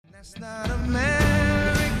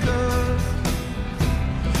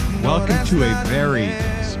Welcome to a very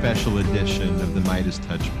special edition of the Midas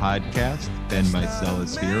Touch podcast. Ben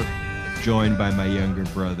Meiselas here, joined by my younger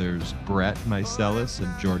brothers, Brett Meiselas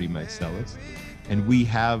and Jordy Meiselas. And we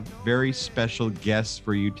have very special guests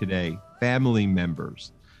for you today, family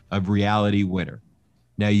members of Reality Winner.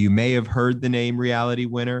 Now, you may have heard the name Reality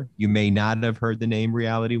Winner. You may not have heard the name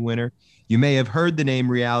Reality Winner. You may have heard the name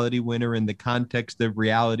Reality Winner in the context of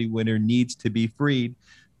Reality Winner needs to be freed,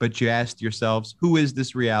 but you asked yourselves, who is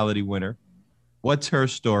this Reality Winner? What's her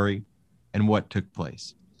story? And what took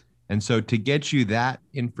place? And so to get you that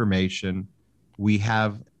information, we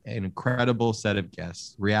have an incredible set of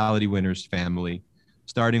guests, Reality Winner's family,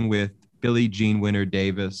 starting with Billie Jean Winner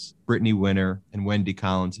Davis, Brittany Winner, and Wendy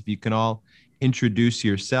Collins. If you can all introduce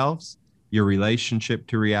yourselves, your relationship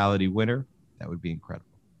to Reality Winner, that would be incredible.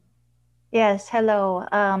 Yes, hello.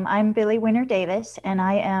 I'm Billie Winner Davis, and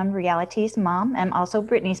I am Reality's mom. I'm also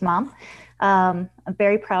Brittany's mom. I'm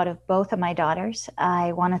very proud of both of my daughters.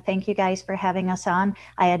 I want to thank you guys for having us on.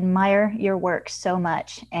 I admire your work so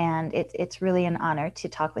much, and it's really an honor to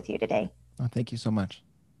talk with you today. Oh, thank you so much.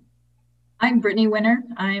 I'm Brittany Winner.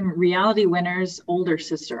 I'm Reality Winner's older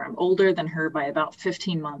sister. I'm older than her by about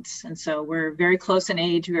 15 months. And so we're very close in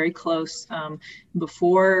age, very close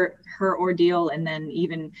before her ordeal, and then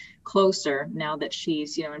even closer now that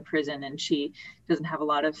she's, in prison and she doesn't have a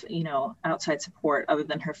lot of, outside support other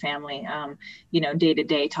than her family, day to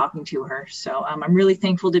day talking to her. So I'm really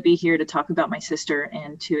thankful to be here to talk about my sister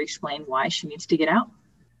and to explain why she needs to get out.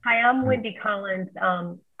 Hi, I'm Wendy Collins.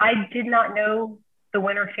 I did not know the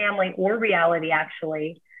Winner family or Reality,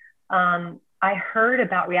 actually. I heard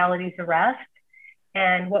about Reality's arrest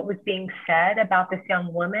and what was being said about this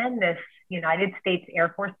young woman, this United States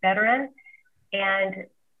Air Force veteran. And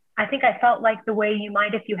I think I felt like the way you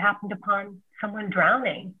might if you happened upon someone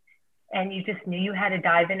drowning and you just knew you had to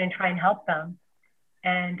dive in and try and help them.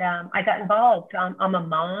 And I got involved. I'm a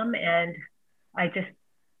mom, and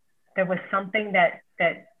there was something that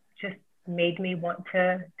just made me want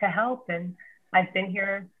to help. And I've been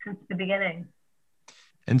here since the beginning.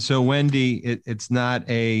 And so, Wendy, it's not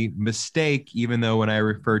a mistake, even though when I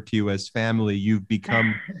refer to you as family, you've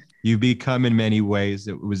become in many ways,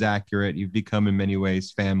 it was accurate. You've become in many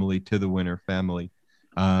ways family to the Winner family,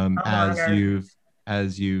 as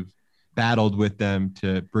you've battled with them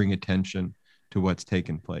to bring attention to what's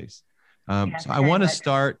taken place. So I want to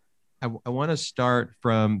start. I want to start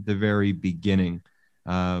from the very beginning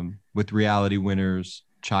with Reality Winner's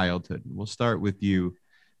childhood. We'll start with you,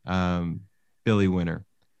 Billie Winner.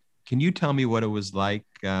 Can you tell me what it was like,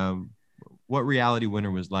 what Reality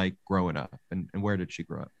Winner was like growing up, and where did she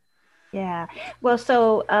grow up? Yeah, well,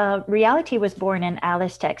 so Reality was born in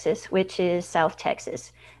Alice, Texas, which is South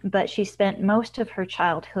Texas, but she spent most of her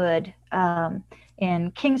childhood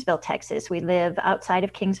in Kingsville, Texas. We live outside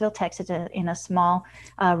of Kingsville, Texas, in a small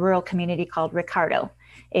rural community called Ricardo.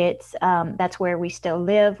 That's where we still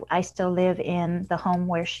live. I still live in the home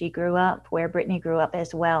where she grew up, where Brittany grew up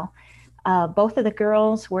as well. Both of the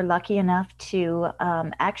girls were lucky enough to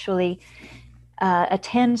actually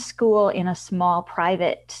attend school in a small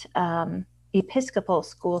private Episcopal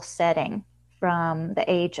school setting from the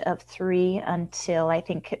age of 3 until I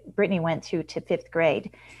think Brittany went through to 5th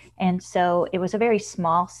grade. And so it was a very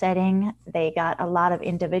small setting. They got a lot of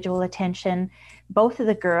individual attention. Both of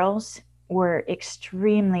the girls were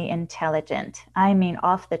extremely intelligent. I mean,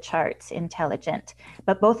 off the charts intelligent,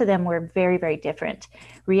 but both of them were very, very different.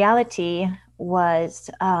 Reality was,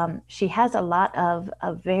 she has a lot of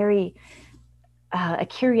a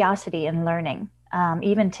curiosity in learning.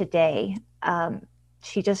 Even today,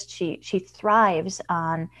 she thrives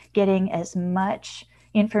on getting as much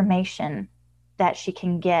information that she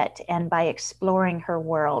can get, and by exploring her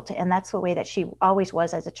world. And that's the way that she always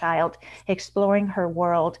was as a child, exploring her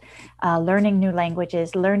world, learning new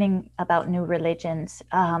languages, learning about new religions,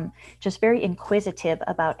 just very inquisitive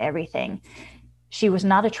about everything. She was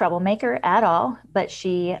not a troublemaker at all, but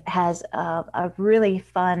she has a really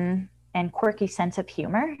fun and quirky sense of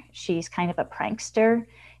humor. She's kind of a prankster.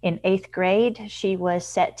 In 8th grade, she was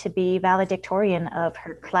set to be valedictorian of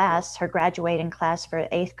her class, her graduating class for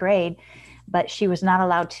 8th grade, but she was not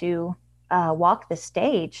allowed to walk the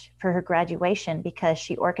stage for her graduation because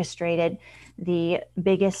she orchestrated the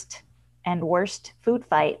biggest and worst food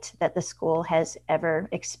fight that the school has ever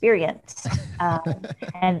experienced.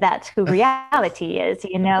 And that's who Reality is.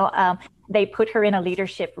 They put her in a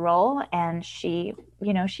leadership role, and she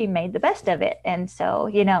made the best of it. And so,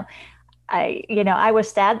 I was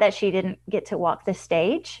sad that she didn't get to walk the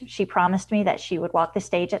stage. She promised me that she would walk the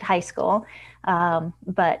stage at high school.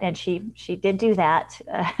 And she did do that,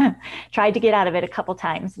 tried to get out of it a couple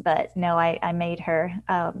times, but no, I made her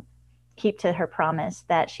keep to her promise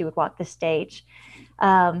that she would walk the stage.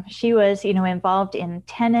 She was, involved in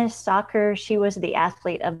tennis, soccer. She was the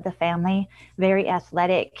athlete of the family, very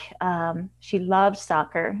athletic. She loved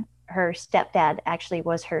soccer. Her stepdad actually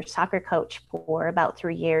was her soccer coach for about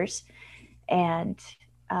 3 years. And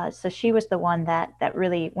so she was the one that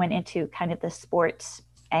really went into kind of the sports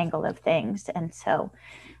angle of things. And so,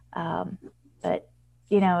 but,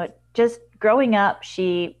 just growing up,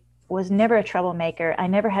 she was never a troublemaker. I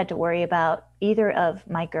never had to worry about either of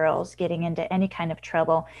my girls getting into any kind of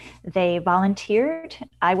trouble. They volunteered.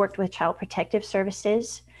 I worked with Child Protective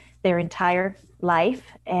Services their entire life.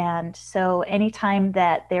 And so anytime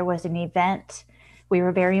that there was an event, we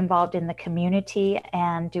were very involved in the community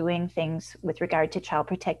and doing things with regard to Child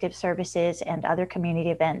Protective Services and other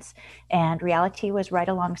community events. And Reality was right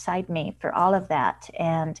alongside me for all of that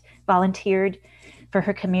and volunteered for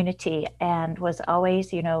her community and was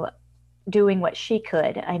always, doing what she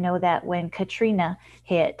could. I know that when Katrina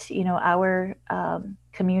hit, our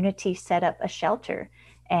community set up a shelter.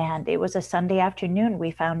 And it was a Sunday afternoon.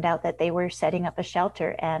 We found out that they were setting up a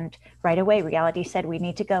shelter. And right away, Reality said, we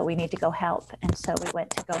need to go help. And so we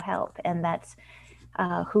went to go help. And that's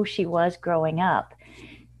who she was growing up.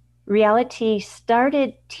 Reality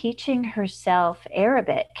started teaching herself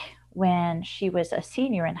Arabic when she was a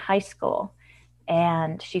senior in high school.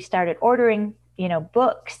 And she started ordering,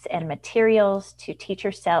 books and materials to teach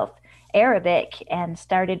herself Arabic and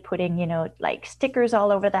started putting, like stickers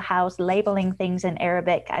all over the house, labeling things in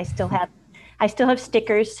Arabic. I still have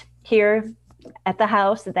stickers here at the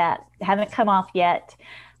house that haven't come off yet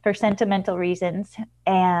for sentimental reasons.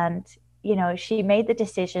 And, she made the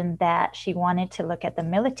decision that she wanted to look at the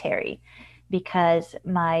military because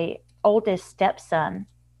my oldest stepson,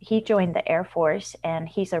 he joined the Air Force and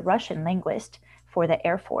he's a Russian linguist for the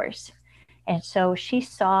Air Force. And so she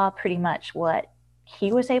saw pretty much what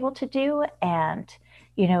he was able to do and,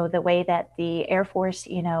 the way that the Air Force,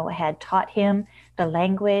 had taught him the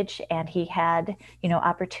language and he had,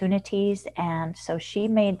 opportunities. And so she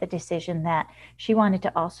made the decision that she wanted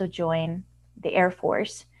to also join the Air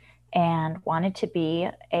Force and wanted to be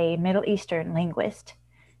a Middle Eastern linguist.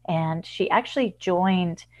 And she actually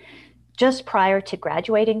joined just prior to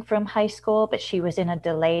graduating from high school, but she was in a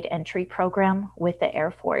delayed entry program with the Air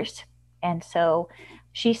Force. And so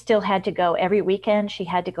she still had to go every weekend. She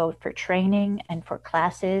had to go for training and for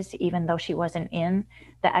classes, even though she wasn't in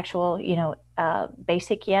the actual,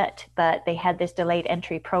 basic yet. But they had this delayed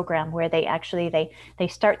entry program where they actually, they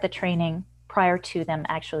start the training prior to them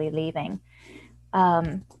actually leaving.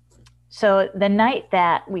 So the night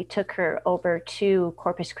that we took her over to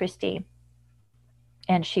Corpus Christi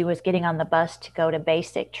and she was getting on the bus to go to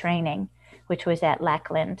basic training, which was at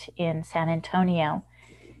Lackland in San Antonio,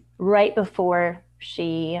 right before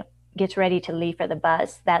she gets ready to leave for the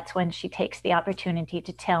bus, that's when she takes the opportunity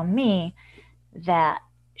to tell me that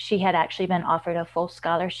she had actually been offered a full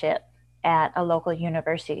scholarship at a local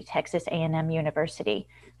university, Texas A&M University,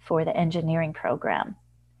 for the engineering program.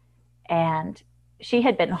 And she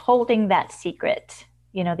had been holding that secret,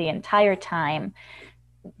 the entire time,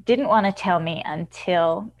 didn't want to tell me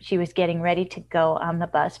until she was getting ready to go on the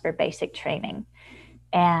bus for basic training.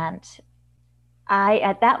 And I,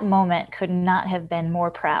 at that moment, could not have been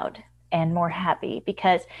more proud and more happy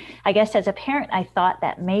because I guess as a parent, I thought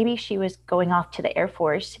that maybe she was going off to the Air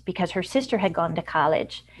Force because her sister had gone to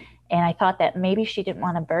college. And I thought that maybe she didn't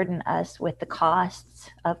want to burden us with the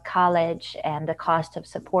costs of college and the cost of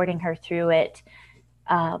supporting her through it.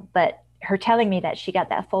 But her telling me that she got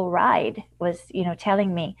that full ride was,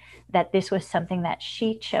 telling me that this was something that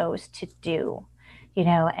she chose to do,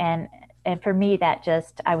 and for me,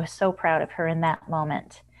 I was so proud of her in that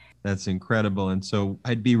moment. That's incredible. And so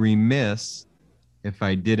I'd be remiss if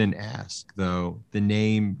I didn't ask, though, the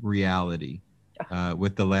name Reality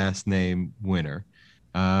with the last name Winner.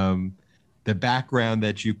 The background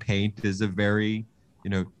that you paint is a very,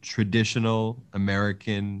 traditional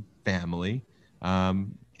American family.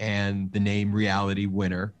 And the name Reality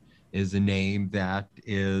Winner is a name that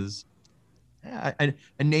is a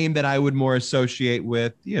name that I would more associate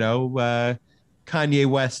with, Kanye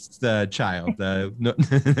West's child,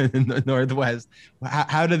 Northwest.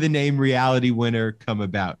 How did the name Reality Winner come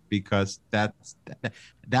about? Because that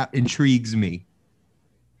intrigues me.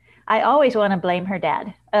 I always want to blame her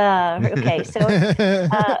dad. Okay, so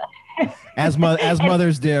as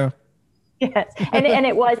mothers do. Yes, and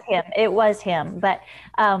it was him. It was him. But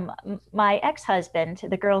my ex-husband,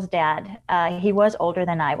 the girl's dad, he was older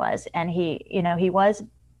than I was, and he was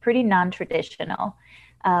pretty non-traditional.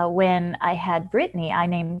 When I had Brittany, I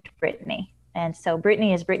named Brittany, and so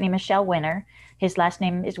Brittany is Brittany Michelle Winner. His last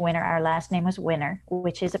name is Winner. Our last name was Winner,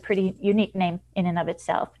 which is a pretty unique name in and of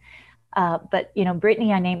itself. But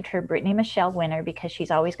Brittany, I named her Brittany Michelle Winner because she's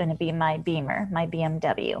always going to be my Beamer, my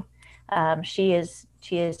BMW. She is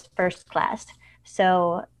first class.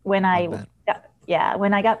 So when I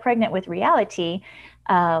got pregnant with Reality,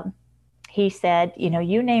 he said,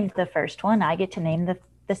 you named the first one, I get to name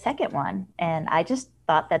the second one. And I just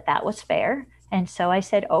thought that was fair. And so I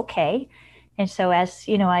said, okay. And so as,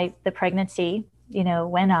 the pregnancy,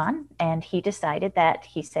 went on, and he decided that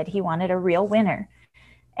he said he wanted a real winner.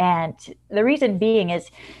 And the reason being is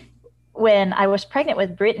when I was pregnant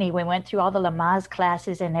with Brittany, we went through all the Lamaze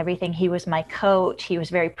classes and everything. He was my coach. He was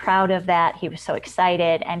very proud of that. He was so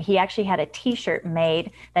excited. And he actually had a t-shirt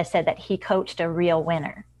made that said that he coached a real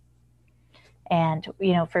winner. And,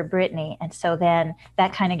 for Brittany. And so then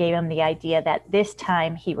that kind of gave him the idea that this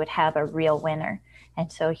time he would have a real winner.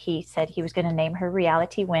 And so he said he was going to name her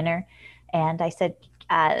Reality Winner. And I said,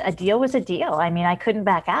 a deal was a deal. I mean, I couldn't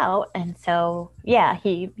back out. And so, yeah,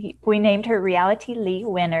 we named her Reality Lee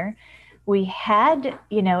Winner. We had,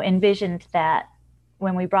 envisioned that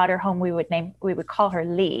when we brought her home, we would call her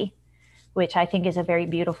Lee, which I think is a very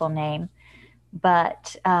beautiful name.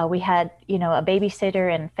 But we had, a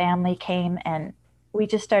babysitter and family came, and we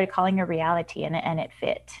just started calling her Reality, and it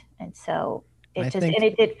fit. And so it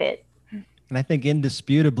did fit. And I think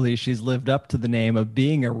indisputably, she's lived up to the name of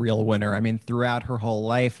being a real winner. I mean, throughout her whole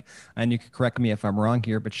life, and you can correct me if I'm wrong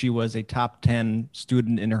here, but she was a top 10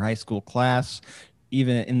 student in her high school class.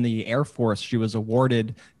 Even in the Air Force, she was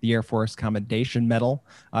awarded the Air Force Commendation Medal.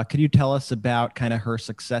 Could you tell us about kind of her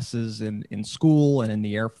successes in school and in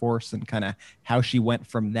the Air Force, and kind of how she went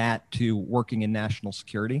from that to working in national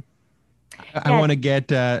security? I want to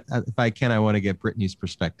get, if I can, I want to get Brittany's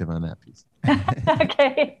perspective on that piece.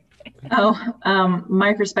 Okay.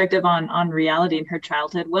 My perspective on Reality in her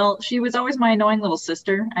childhood. Well, she was always my annoying little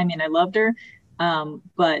sister. I mean, I loved her.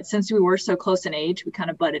 But since we were so close in age, we kind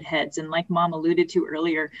of butted heads. And like Mom alluded to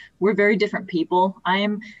earlier, we're very different people.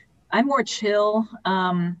 I'm more chill.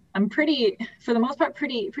 I'm for the most part,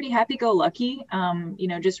 pretty happy-go-lucky.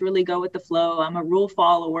 Just really go with the flow. I'm a rule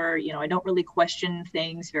follower. I don't really question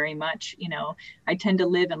things very much. I tend to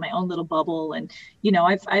live in my own little bubble. And,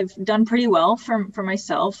 I've done pretty well for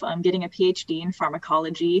myself. I'm getting a PhD in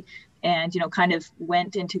pharmacology, and, kind of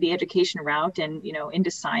went into the education route and, into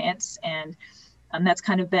science. And that's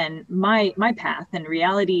kind of been my path. And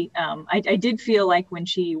Reality, I did feel like when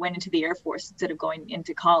she went into the Air Force instead of going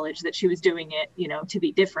into college, that she was doing it, to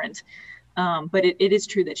be different. But it is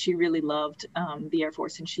true that she really loved the Air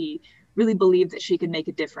Force, and she really believed that she could make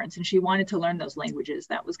a difference. And she wanted to learn those languages.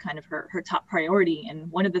 That was kind of her top priority.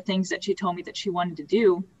 And one of the things that she told me that she wanted to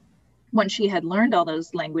do once she had learned all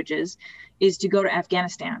those languages is to go to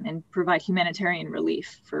Afghanistan and provide humanitarian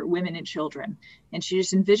relief for women and children. And she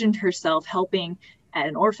just envisioned herself helping at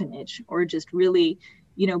an orphanage, or just really,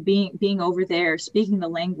 being over there, speaking the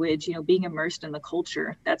language, being immersed in the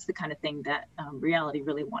culture. That's the kind of thing that Reality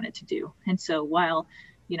really wanted to do. And so while,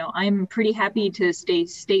 I'm pretty happy to stay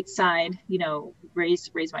stateside,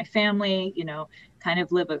 raise my family, kind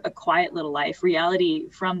of live a quiet little life, Reality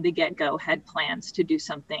from the get-go had plans to do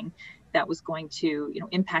something that was going to,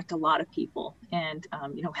 impact a lot of people and,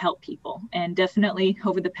 help people. And definitely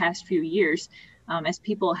over the past few years, as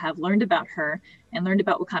people have learned about her and learned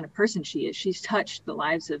about what kind of person she is, she's touched the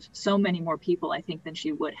lives of so many more people, I think, than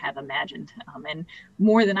she would have imagined, and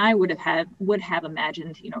more than I would have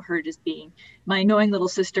imagined. Her just being my annoying little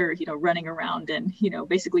sister, running around and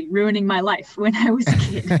basically ruining my life when I was a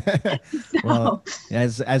kid. Well,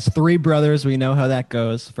 as three brothers, we know how that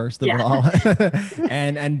goes. First of all,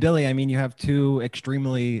 and Billy, I mean, you have two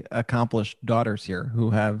extremely accomplished daughters here who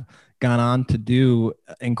have gone on to do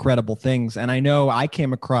incredible things. And I know I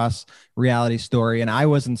came across Reality's story, and I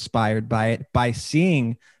was inspired by it by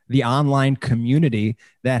seeing the online community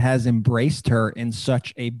that has embraced her in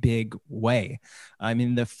such a big way. I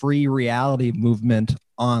mean, the free reality movement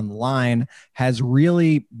online has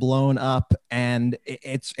really blown up, and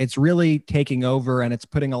it's really taking over, and it's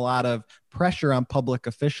putting a lot of pressure on public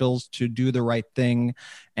officials to do the right thing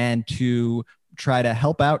and to try to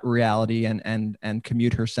help out Reality and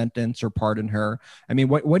commute her sentence or pardon her. I mean,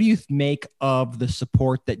 what do you make of the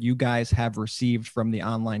support that you guys have received from the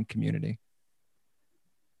online community?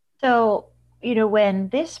 So, when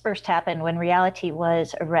this first happened, when Reality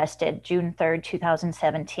was arrested, June 3rd,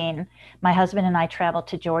 2017, my husband and I traveled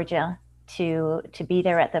to Georgia to be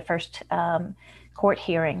there at the first court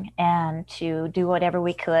hearing and to do whatever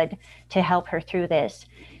we could to help her through this.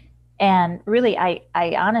 And really, I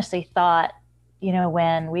honestly thought,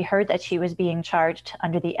 when we heard that she was being charged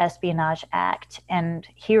under the Espionage Act and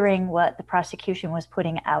hearing what the prosecution was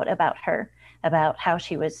putting out about her, about how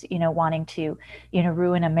she was, wanting to,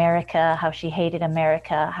 ruin America, how she hated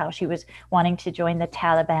America, how she was wanting to join the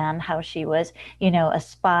Taliban, how she was, a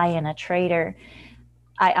spy and a traitor.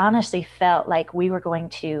 I honestly felt like we were going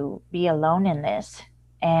to be alone in this,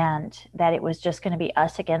 and that it was just going to be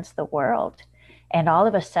us against the world. And all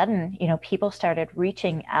of a sudden, people started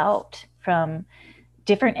reaching out from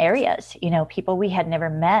different areas, people we had never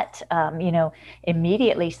met.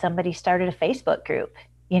 Immediately somebody started a Facebook group,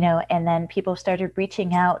 and then people started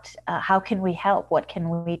reaching out. How can we help? What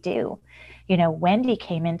can we do? Wendy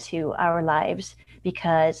came into our lives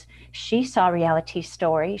because she saw Reality's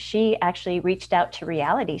story. She actually reached out to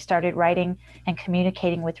Reality, started writing and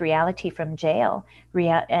communicating with Reality from jail.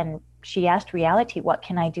 And she asked Reality, what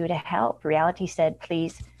can I do to help? Reality said,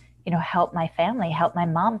 please, help my family, help my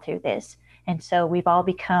mom through this. And so we've all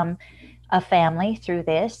become a family through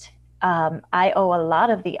this. I owe a lot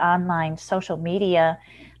of the online social media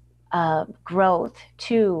growth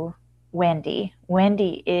to Wendy.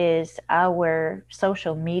 Wendy is our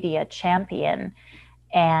social media champion.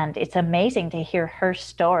 And it's amazing to hear her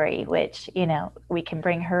story, which, we can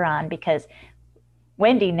bring her on because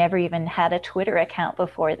Wendy never even had a Twitter account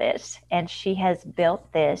before this. And she has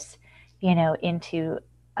built this, into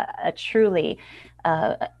a truly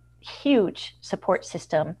huge support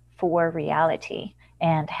system for Reality,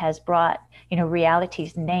 and has brought,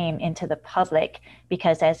 Reality's name into the public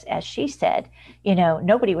because as she said,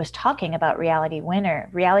 nobody was talking about Reality Winner.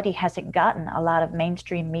 Reality hasn't gotten a lot of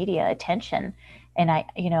mainstream media attention. And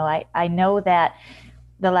I know that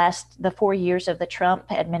the 4 years of the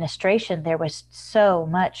Trump administration, there was so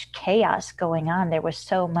much chaos going on. There was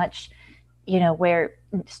so much, where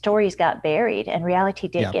stories got buried, and Reality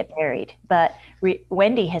did get buried. But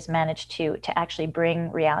Wendy has managed to actually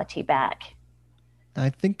bring Reality back. I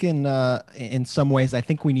think in some ways, I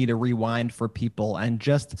think we need a rewind for people and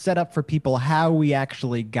just set up for people how we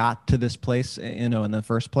actually got to this place, in the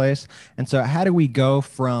first place. And so how do we go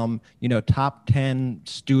from, top 10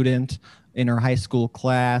 student in her high school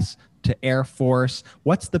class to Air Force?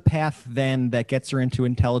 What's the path then that gets her into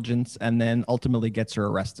intelligence and then ultimately gets her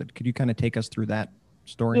arrested? Could you kind of take us through that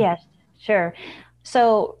story? Yes, sure.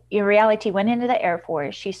 So Reality went into the Air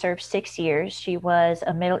Force. She served 6 years. She was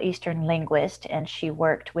a Middle Eastern linguist, and she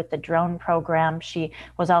worked with the drone program. She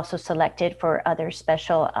was also selected for other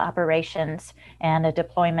special operations and a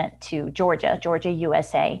deployment to Georgia,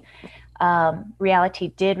 USA. Reality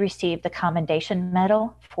did receive the Commendation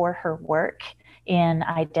Medal for her work in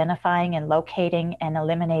identifying and locating and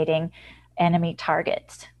eliminating enemy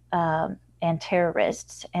targets and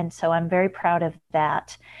terrorists. And so I'm very proud of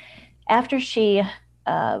that. After she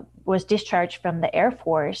was discharged from the Air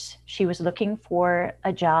Force, she was looking for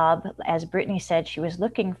a job. As Brittany said, she was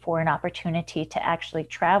looking for an opportunity to actually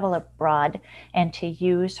travel abroad and to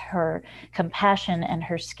use her compassion and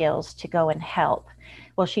her skills to go and help.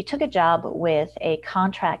 Well, she took a job with a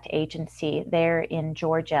contract agency there in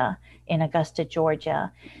Georgia, in Augusta,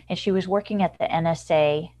 Georgia, and she was working at the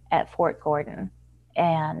NSA at Fort Gordon.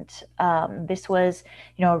 And this was,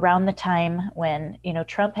 around the time when,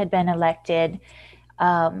 Trump had been elected.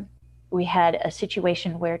 We had a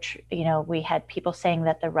situation where, we had people saying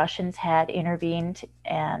that the Russians had intervened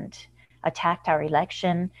and attacked our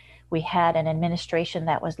election. We had an administration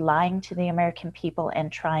that was lying to the American people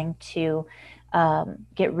and trying to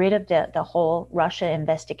get rid of the whole Russia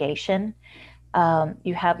investigation.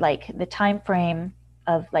 You have the time frame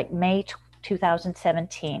of May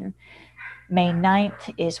 2017. May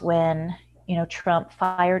 9th is when, Trump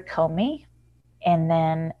fired Comey, and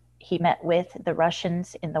then he met with the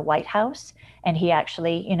Russians in the White House, and he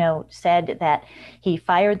actually, said that he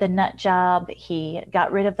fired the nut job. He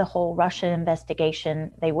got rid of the whole Russia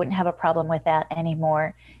investigation. They wouldn't have a problem with that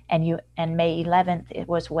anymore. And May 11th, it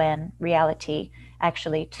was when Reality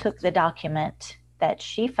actually took the document that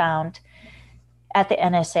she found at the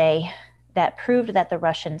NSA that proved that the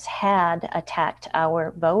Russians had attacked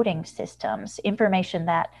our voting systems, information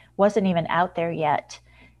that wasn't even out there yet.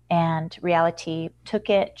 And Reality took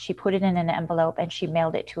it, she put it in an envelope, and she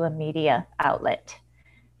mailed it to a media outlet.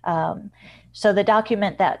 So the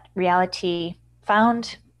document that Reality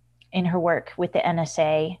found in her work with the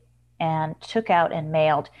NSA and took out and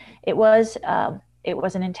mailed, it was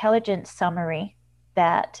an intelligence summary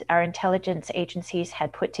that our intelligence agencies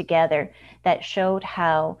had put together that showed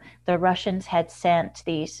how the Russians had sent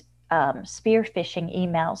these spear phishing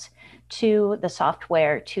emails to the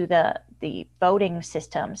software, to the voting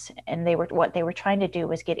systems. And what they were trying to do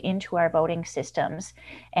was get into our voting systems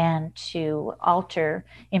and to alter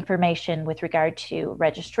information with regard to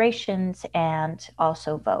registrations and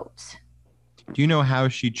also votes. Do you know how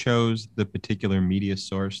she chose the particular media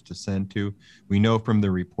source to send to? We know from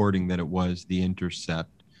the reporting that it was The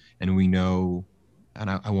Intercept, and we know, and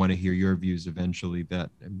I want to hear your views eventually,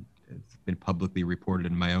 that it's been publicly reported,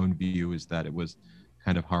 in my own view, is that it was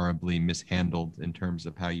kind of horribly mishandled in terms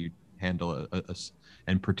of how you handle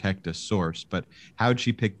and protect a source. But how'd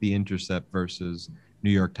she pick The Intercept versus New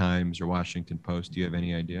York Times or Washington Post? Do you have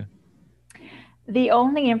any idea? The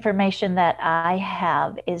only information that I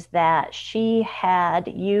have is that she had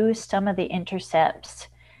used some of The Intercept's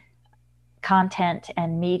content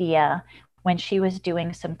and media when she was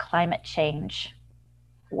doing some climate change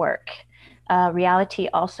work. Reality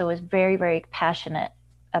also is very, very passionate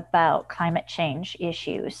about climate change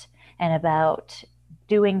issues and about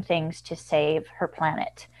doing things to save her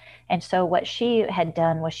planet. And so what she had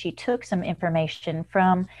done was she took some information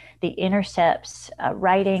from The Intercept's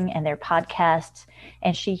writing and their podcasts,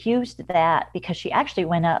 and she used that because she actually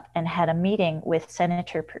went up and had a meeting with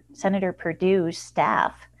Senator Perdue's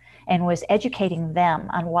staff and was educating them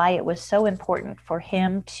on why it was so important for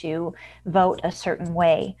him to vote a certain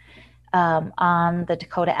way on the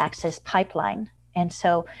Dakota Access Pipeline. And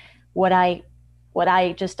so what I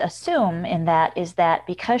just assume in that is that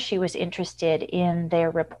because she was interested in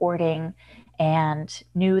their reporting and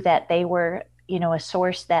knew that they were, a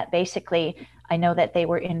source that basically, I know that they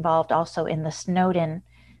were involved also in the Snowden,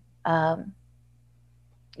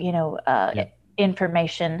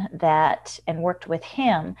 information and worked with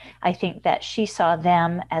him. I think that she saw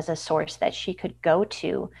them as a source that she could go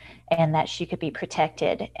to and that she could be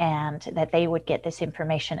protected and that they would get this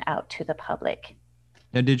information out to the public.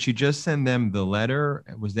 Now, did she just send them the letter?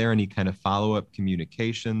 Was there any kind of follow-up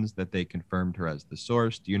communications that they confirmed her as the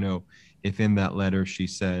source? Do you know if in that letter she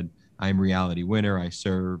said, I'm Reality Winner, I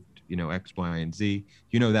served, X, Y, and Z? Do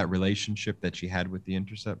you know that relationship that she had with The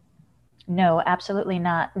Intercept? No, absolutely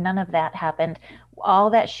not. None of that happened. All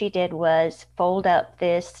that she did was fold up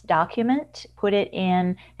this document, put it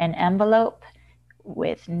in an envelope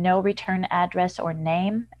with no return address or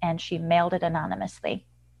name, and she mailed it anonymously.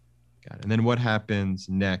 Got it. And then what happens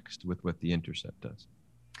next with what The Intercept does?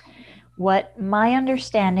 What my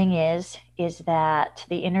understanding is that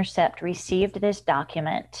The Intercept received this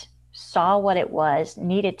document, saw what it was,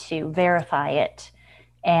 needed to verify it,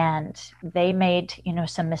 and they made,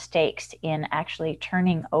 some mistakes in actually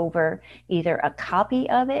turning over either a copy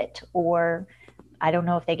of it, or I don't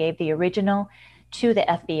know if they gave the original to the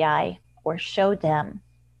FBI or showed them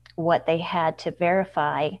what they had to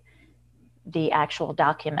verify the actual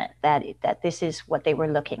document, that this is what they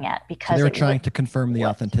were looking at, because they were trying to confirm the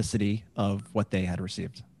authenticity of what they had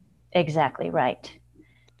received. Exactly right.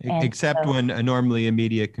 Except when normally a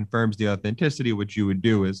media confirms the authenticity, what you would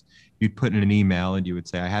do is you'd put in an email and you would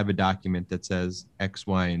say, I have a document that says X,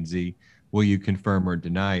 Y, and Z. Will you confirm or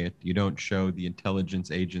deny it? You don't show the intelligence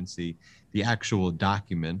agency the actual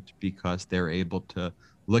document because they're able to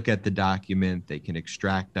look at the document. They can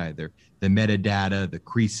extract either the metadata, the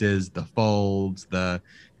creases, the folds, the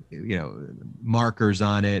markers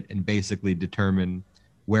on it, and basically determine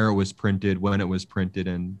where it was printed, when it was printed,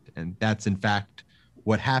 and that's in fact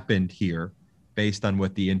what happened here. Based on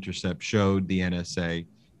what The Intercept showed the NSA,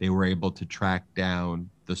 they were able to track down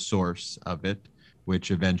the source of it, which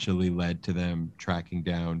eventually led to them tracking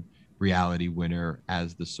down Reality Winner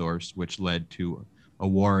as the source, which led to a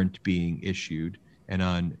warrant being issued. And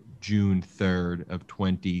on June 3rd of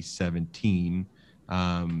 2017,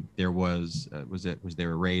 there was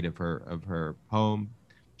there a raid of her home,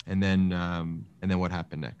 and then what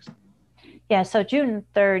happened next? Yeah, so June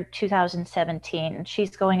 3rd, 2017,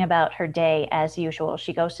 she's going about her day as usual.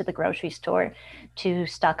 She goes to the grocery store to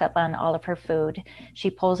stock up on all of her food. She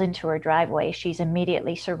pulls into her driveway. She's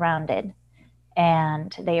immediately surrounded,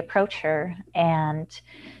 and they approach her, and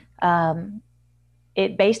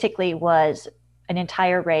it basically was an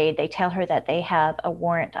entire raid. They tell her that they have a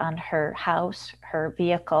warrant on her house, her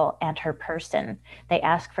vehicle, and her person. They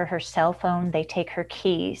ask for her cell phone. They take her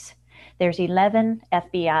keys. There's 11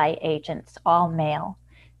 FBI agents, all male.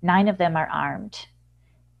 9 of them are armed.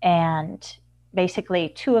 And basically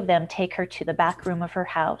 2 of them take her to the back room of her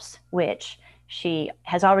house, which she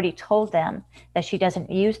has already told them that she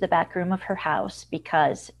doesn't use the back room of her house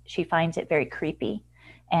because she finds it very creepy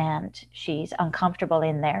and she's uncomfortable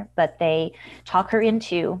in there. But they talk her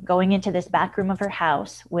into going into this back room of her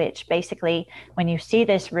house, which basically, when you see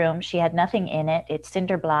this room, she had nothing in it. It's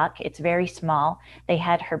cinder block. It's very small. They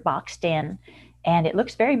had her boxed in, and it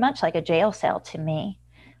looks very much like a jail cell to me.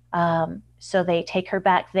 So they take her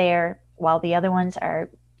back there while the other ones are,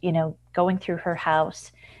 going through her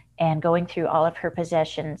house and going through all of her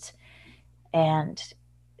possessions. And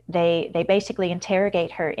they basically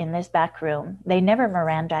interrogate her in this back room. They never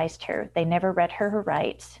Mirandized her. They never read her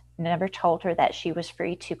rights, never told her that she was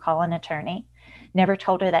free to call an attorney, never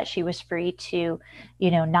told her that she was free to,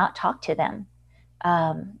 not talk to them.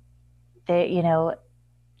 And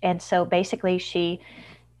so basically she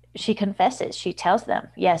confesses. She tells them,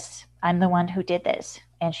 yes, I'm the one who did this.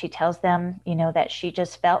 And she tells them, that she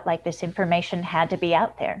just felt like this information had to be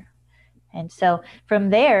out there. And so from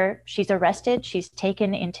there, she's arrested. She's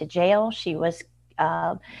taken into jail. She was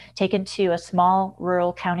taken to a small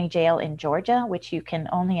rural county jail in Georgia, which you can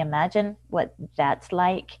only imagine what that's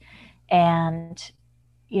like. And,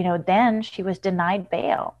 then she was denied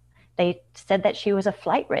bail. They said that she was a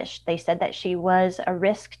flight risk. They said that she was a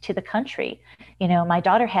risk to the country. My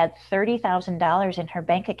daughter had $30,000 in her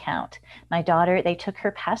bank account. They took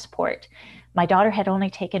her passport. My daughter had only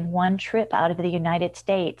taken one trip out of the United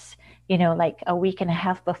States, like a week and a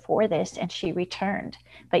half before this, and she returned.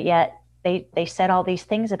 But yet they said all these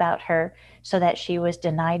things about her so that she was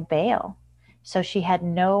denied bail. So she had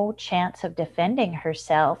no chance of defending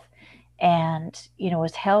herself, and,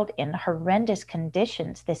 was held in horrendous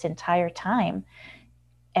conditions this entire time,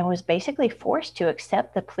 and was basically forced to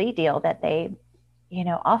accept the plea deal that they,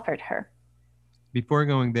 offered her. Before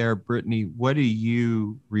going there, Brittany, what do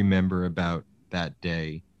you remember about that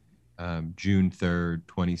day, June 3rd,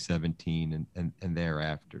 2017, and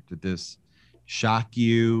thereafter? Did this shock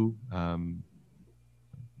you?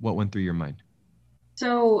 What went through your mind?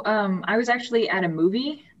 So I was actually at a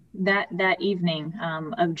movie that evening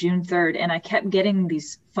of June 3rd, and I kept getting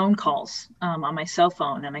these phone calls on my cell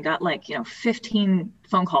phone, and I got 15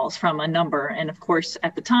 phone calls from a number. And of course,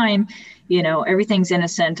 at the time, everything's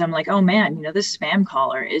innocent. I'm like, oh man, this spam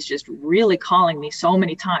caller is just really calling me so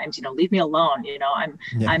many times, leave me alone.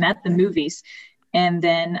 I'm at the movies. And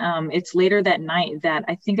then it's later that night that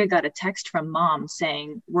I think I got a text from Mom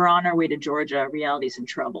saying, we're on our way to Georgia, Reality's in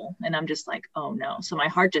trouble. And I'm just like, oh no. So my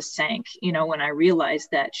heart just sank, when I realized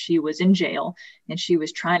that she was in jail and she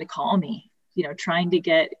was trying to call me, trying to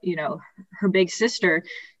get, her big sister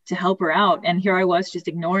to help her out. And here I was just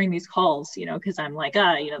ignoring these calls, because I'm like,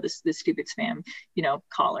 this stupid spam,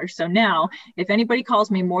 caller. So now if anybody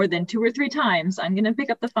calls me more than 2 or 3 times, I'm going to pick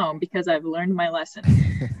up the phone because I've learned my lesson.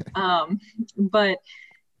 But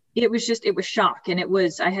it was shock. And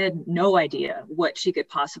I had no idea what she could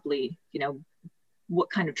possibly, what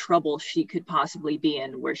kind of trouble she could possibly be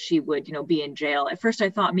in, where she would, be in jail. At first I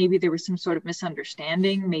thought maybe there was some sort of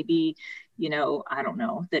misunderstanding, maybe, I don't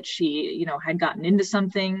know, that she, had gotten into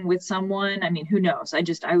something with someone. I mean, who knows?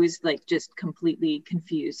 I was just completely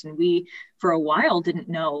confused. And we, for a while, didn't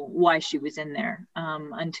know why she was in there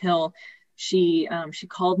until she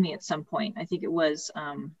called me at some point. I think it was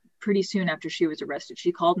pretty soon after she was arrested.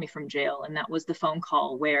 She called me from jail, and that was the phone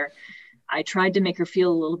call where I tried to make her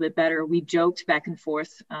feel a little bit better. We joked back and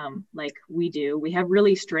forth like we do. We have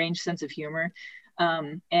really strange sense of humor,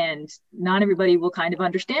 and not everybody will kind of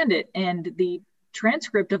understand it. And the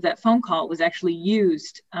transcript of that phone call was actually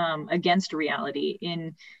used against Reality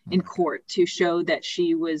in court to show that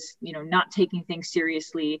she was, not taking things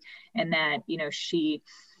seriously, and that, she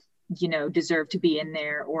deserved to be in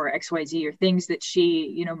there, or XYZ, or things that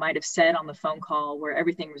she, might have said on the phone call where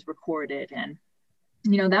everything was recorded. And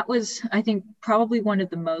that was, I think, probably one of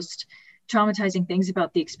the most traumatizing things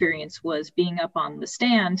about the experience was being up on the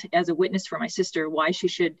stand as a witness for my sister, why she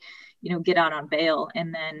should, get out on bail.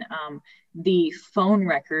 And then the phone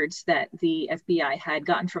records that the FBI had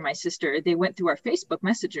gotten from my sister, they went through our Facebook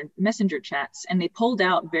messenger chats, and they pulled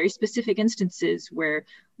out very specific instances where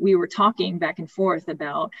we were talking back and forth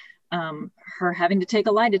about her having to take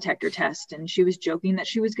a lie detector test, and she was joking that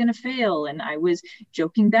she was going to fail, and I was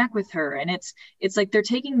joking back with her. And it's like they're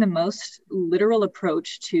taking the most literal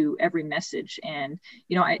approach to every message. And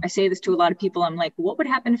I say this to a lot of people. I'm like, what would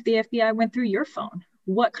happen if the FBI went through your phone?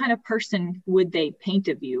 What kind of person would they paint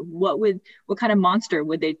of you? What kind of monster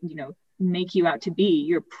would they make you out to be?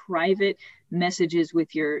 Your private messages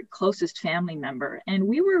with your closest family member. And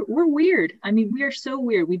we're weird. I mean, we are so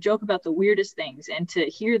weird. We joke about the weirdest things. And to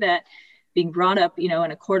hear that being brought up, in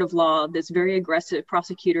a court of law, this very aggressive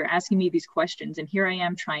prosecutor asking me these questions, and here I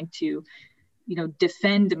am trying to,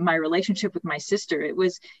 defend my relationship with my sister. It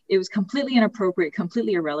was completely inappropriate,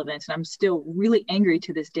 completely irrelevant. And I'm still really angry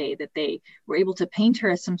to this day that they were able to paint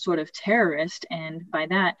her as some sort of terrorist, and by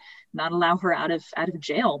that, not allow her out of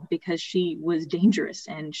jail because she was dangerous.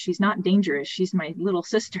 And she's not dangerous. She's my little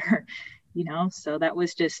sister. So that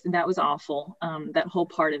was awful, that whole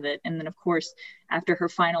part of it. And then of course, after her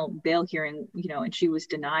final bail hearing, and she was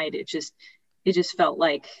denied, it just felt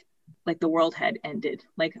like the world had ended.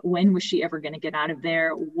 Like, when was she ever going to get out of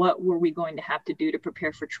there? What were we going to have to do to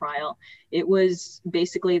prepare for trial? It was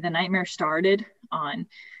basically, the nightmare started on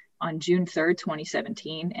June 3rd,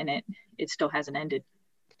 2017, and it still hasn't ended.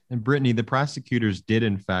 And Brittany, the prosecutors did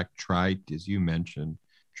in fact try, as you mentioned,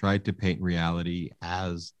 to paint Reality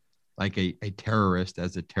as like a terrorist,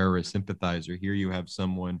 as a terrorist sympathizer. Here you have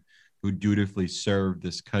someone who dutifully served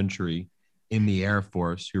this country in the Air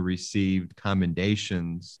Force, who received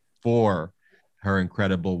commendations for her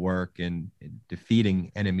incredible work in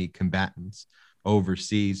defeating enemy combatants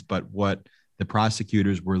overseas. But what the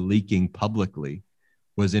prosecutors were leaking publicly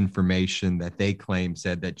was information that they claimed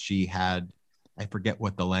said that she had, I forget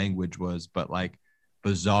what the language was, but like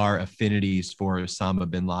bizarre affinities for Osama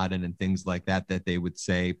bin Laden and things like that they would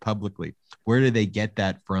say publicly. Where did they get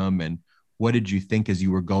that from? And what did you think as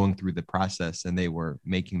you were going through the process and they were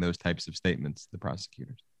making those types of statements, the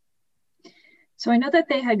prosecutors? So I know that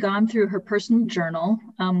they had gone through her personal journal,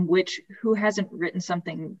 which, who hasn't written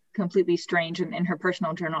something completely strange in her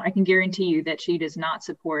personal journal? I can guarantee you that she does not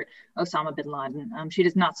support Osama bin Laden. She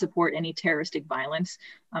does not support any terroristic violence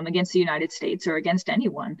against the United States or against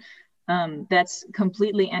anyone. That's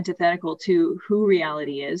completely antithetical to who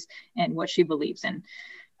Reality is and what she believes in.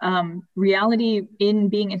 Reality, in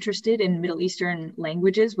being interested in Middle Eastern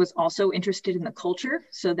languages, was also interested in the culture,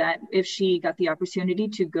 so that if she got the opportunity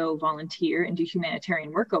to go volunteer and do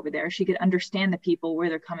humanitarian work over there, she could understand the people, where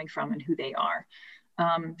they're coming from and who they are.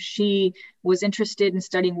 She was interested in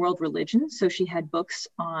studying world religions, so she had books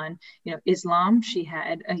on, Islam. She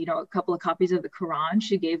had, a couple of copies of the Quran.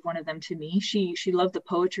 She gave one of them to me. She loved the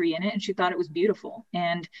poetry in it, and she thought it was beautiful.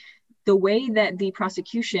 And the way that the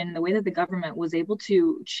prosecution, the way that the government was able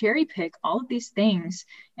to cherry pick all of these things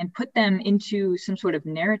and put them into some sort of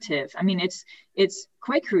narrative. I mean, it's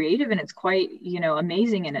quite creative, and it's quite,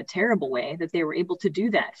 amazing in a terrible way that they were able to do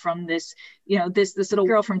that from this, this little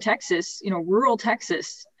girl from Texas, rural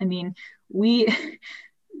Texas. I mean, we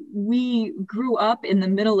grew up in the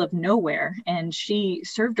middle of nowhere, and she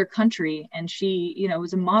served her country, and she,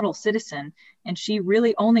 was a model citizen, and she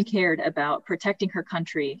really only cared about protecting her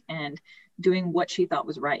country and doing what she thought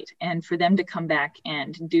was right. And for them to come back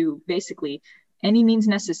and do basically any means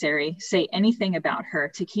necessary, say anything about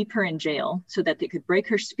her to keep her in jail so that they could break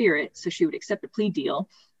her spirit so she would accept a plea deal,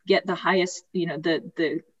 get the highest,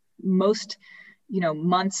 the most,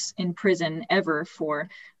 months in prison ever for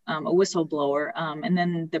a whistleblower, and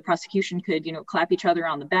then the prosecution could, clap each other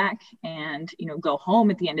on the back and, go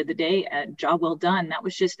home at the end of the day, job well done. That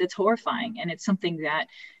was it's horrifying. And it's something that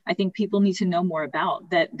I think people need to know more about,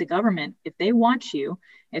 that the government, if they want to,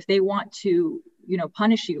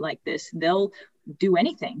 punish you like this, they'll do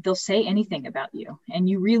anything. They'll say anything about you. And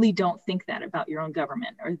you really don't think that about your own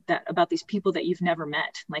government, or that about these people that you've never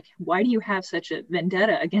met. Like, why do you have such a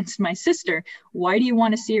vendetta against my sister? Why do you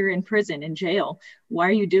want to see her in prison, in jail? Why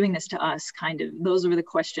are you doing this to us? Kind of, those were the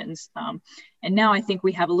questions. And now I think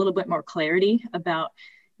we have a little bit more clarity about,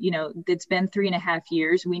 it's been 3.5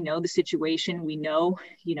 years. We know the situation. We know,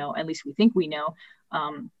 at least we think we know,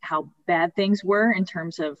 how bad things were in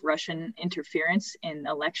terms of Russian interference in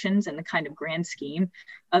elections and the kind of grand scheme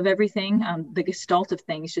of everything. The gestalt of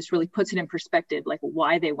things just really puts it in perspective, like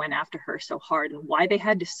why they went after her so hard and why they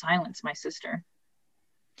had to silence my sister.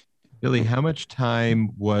 Billy, how much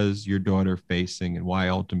time was your daughter facing, and why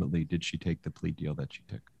ultimately did she take the plea deal that she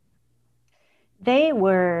took? They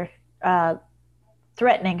were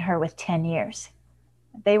threatening her with 10 years.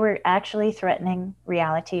 They were actually threatening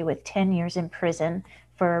Reality with 10 years in prison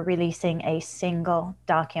for releasing a single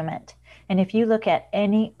document. And if you look at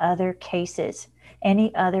any other cases,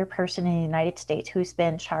 any other person in the United States who's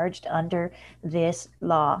been charged under this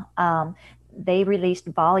law, they released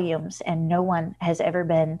volumes, and no one has ever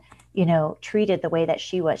been, treated the way that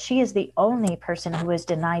she was. She is the only person who was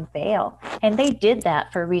denied bail. And they did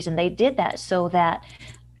that for a reason. They did that so that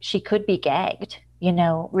she could be gagged.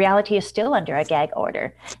 Reality is still under a gag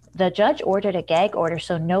order. The judge ordered a gag order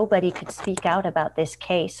so nobody could speak out about this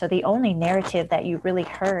case. So the only narrative that you really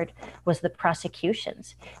heard was the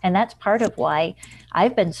prosecution's. And that's part of why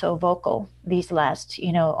I've been so vocal these last,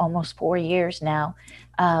 almost 4 years now,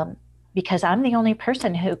 because I'm the only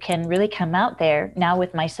person who can really come out there now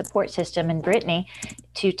with my support system and Brittany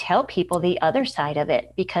to tell people the other side of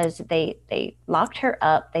it, because they locked her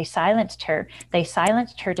up, they silenced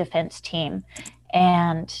her defense team.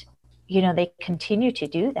 And, they continue to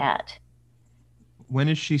do that. When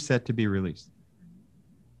is she set to be released?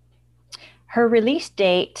 Her release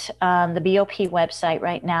date on the BOP website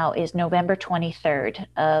right now is November 23rd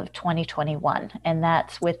of 2021, and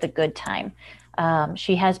that's with the good time.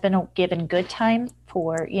 She has been given good time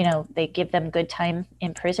for, they give them good time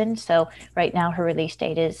in prison. So right now her release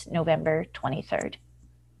date is November 23rd.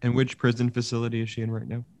 And which prison facility is she in right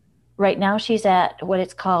now? Right now she's at what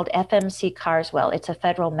it's called FMC Carswell. It's a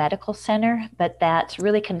federal medical center, but that's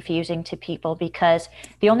really confusing to people because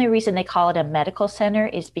the only reason they call it a medical center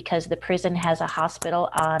is because the prison has a hospital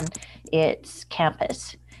on its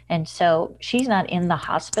campus. And so she's not in the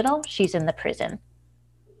hospital, she's in the prison.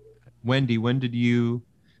 Wendy, when did you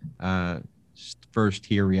first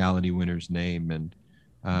hear Reality Winner's name, and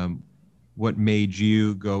what made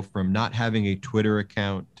you go from not having a Twitter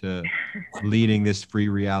account to leading this free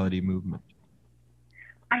reality movement?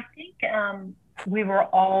 I think we were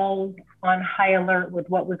all on high alert with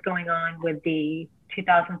what was going on with the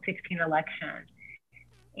 2016 election.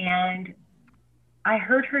 And I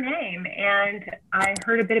heard her name and I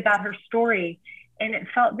heard a bit about her story. And it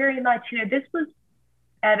felt very much, this was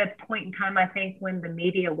at a point in time, I think, when the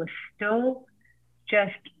media was still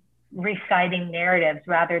just reciting narratives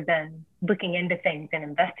rather than looking into things and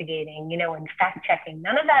investigating, and fact checking.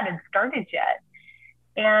 None of that had started yet.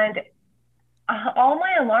 And all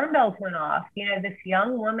my alarm bells went off. This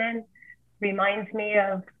young woman reminds me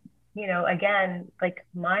of, again, like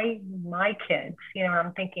my kids,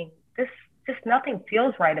 I'm thinking this, just nothing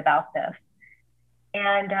feels right about this.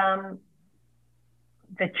 And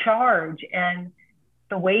the charge and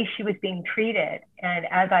the way she was being treated. And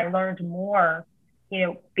as I learned more,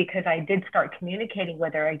 because I did start communicating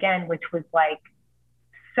with her again, which was like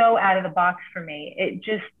so out of the box for me. It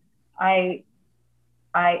just, it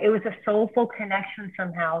was a soulful connection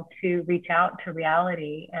somehow to reach out to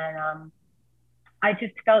Reality. And I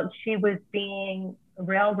just felt she was being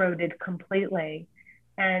railroaded completely.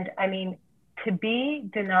 And I mean, to be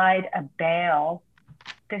denied a bail,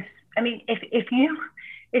 if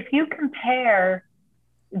you compare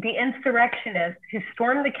the insurrectionists who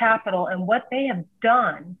stormed the Capitol and what they have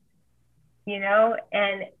done,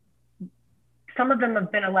 and some of them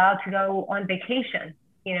have been allowed to go on vacation,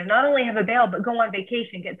 not only have a bail, but go on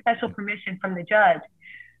vacation, get special permission from the judge.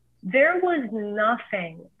 There was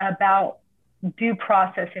nothing about due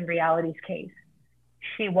process in Reality's case.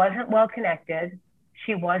 She wasn't well connected.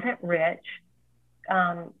 She wasn't rich.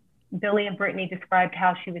 Billy and Brittany described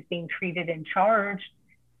how she was being treated and charged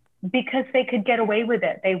because they could get away with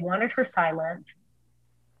it. They wanted her silenced.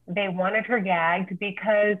 They wanted her gagged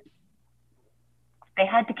because they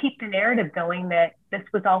had to keep the narrative going that this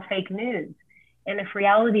was all fake news. And if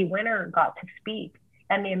Reality Winner got to speak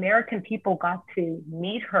and the American people got to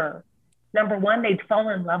meet her, number one, they'd fall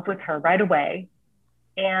in love with her right away.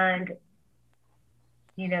 And,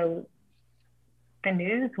 the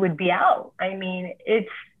news would be out. I mean,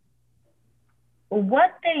 it's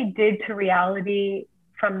what they did to Reality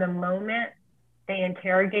from the moment they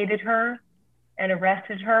interrogated her and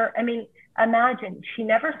arrested her. I mean, imagine, she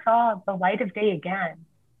never saw the light of day again.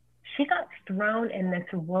 She got thrown in this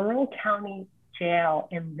rural county jail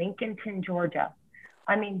in Lincolnton, Georgia.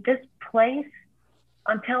 I mean, this place,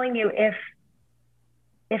 I'm telling you, if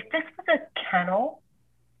this was a kennel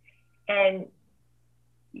and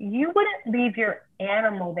you wouldn't leave your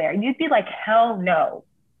animal there, you'd be like, hell no.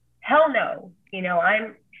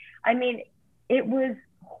 I mean, it was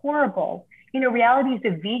horrible. Reality's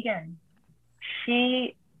a vegan.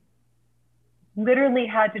 She literally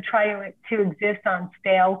had to try to exist on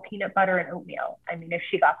stale peanut butter and oatmeal. I mean, if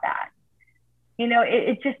she got that,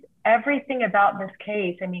 it just, everything about this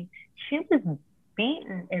case. I mean, she was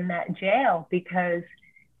beaten in that jail because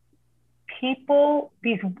people,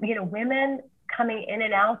 these, women coming in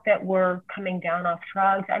and out that were coming down off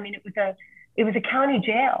drugs. I mean, it was a county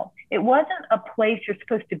jail. It wasn't a place you're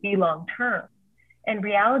supposed to be long-term. And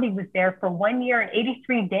Reality was there for 1 year and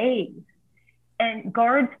 83 days. And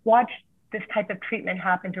guards watched this type of treatment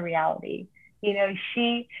happen to Reality.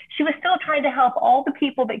 She was still trying to help all the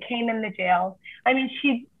people that came in the jail. I mean,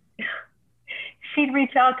 she'd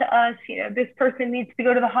reach out to us, this person needs to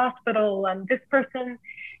go to the hospital. This person,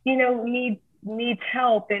 needs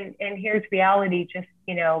help. And here's Reality just,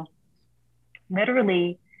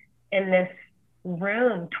 literally in this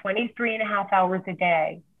room 23 and a half hours a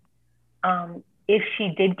day. If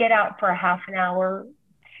she did get out for a half an hour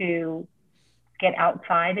to get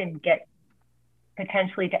outside and get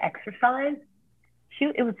potentially to exercise,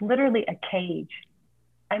 it was literally a cage.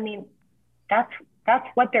 I mean, that's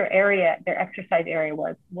what their exercise area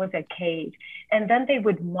was a cage. And then they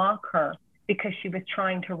would mock her because she was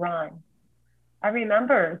trying to run. I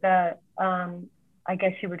remember I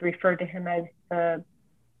guess you would refer to him as the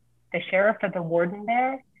the sheriff or the warden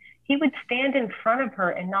there, he would stand in front of her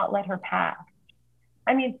and not let her pass.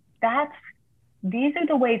 I mean, these are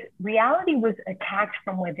the ways Reality was attacked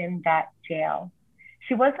from within that jail.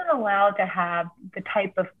 She wasn't allowed to have the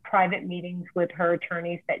type of private meetings with her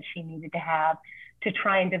attorneys that she needed to have to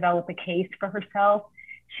try and develop a case for herself.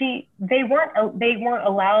 They weren't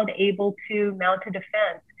allowed able to mount a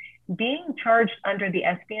defense. Being charged under the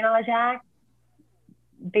Espionage Act,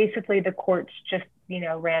 basically the courts just,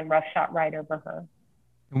 ran roughshod right over her.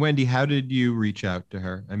 Wendy, how did you reach out to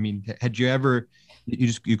her? I mean, had you ever, you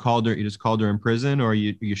just called her in prison, or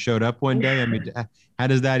you showed up one day? I mean, how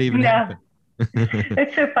does that even happen?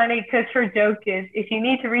 It's so funny because her joke is, if you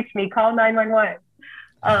need to reach me, call 911.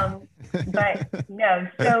 But no,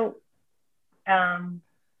 so I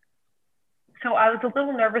was a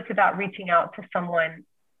little nervous about reaching out to someone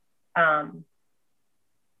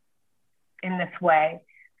in this way.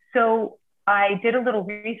 So I did a little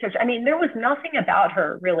research. I mean, there was nothing about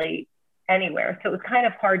her really anywhere. So it was kind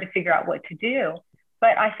of hard to figure out what to do.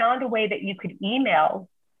 But I found a way that you could email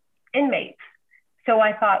inmates. So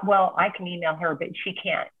I thought, well, I can email her, but she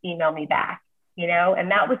can't email me back,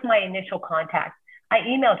 and that was my initial contact. I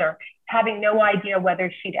emailed her having no idea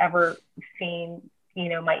whether she'd ever seen,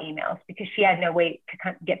 my emails, because she had no way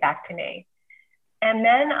to get back to me. And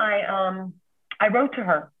then I wrote to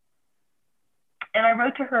her. And I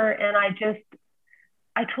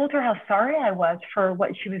told her how sorry I was for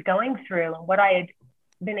what she was going through and what I had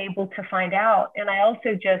been able to find out. And I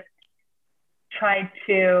also just tried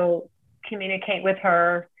to communicate with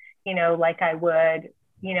her, like I would,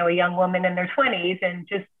 a young woman in their 20s, and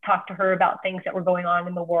just talk to her about things that were going on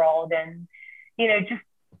in the world, and, just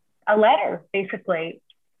a letter basically.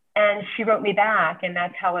 And she wrote me back, and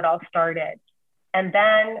that's how it all started. And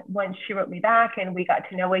then when she wrote me back and we got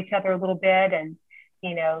to know each other a little bit, and,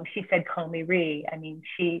 she said, call me Ree. I mean,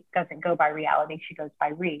 she doesn't go by Reality. She goes by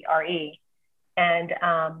Ree, R-E. And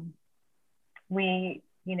we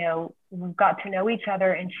got to know each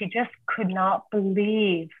other, and she just could not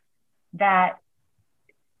believe that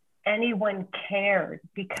anyone cared,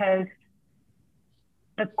 because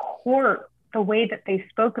the court, the way that they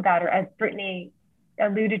spoke about her, as Brittany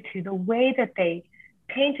alluded to, the way that they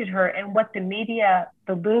painted her and what the media,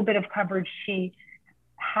 the little bit of coverage she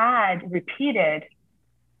had repeated,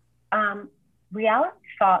 Reality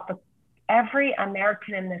thought that every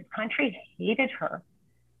American in this country hated her.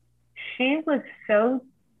 She was so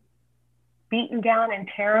beaten down and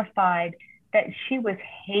terrified that she was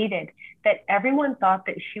hated, that everyone thought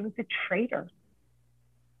that she was a traitor.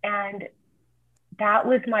 And that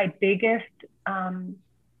was my biggest, the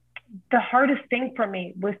hardest thing for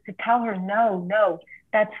me was to tell her, no,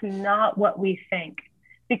 that's not what we think.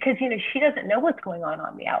 Because, she doesn't know what's going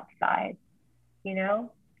on the outside,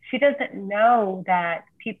 She doesn't know that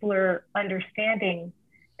people are understanding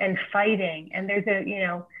and fighting. And there's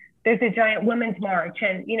a giant women's march,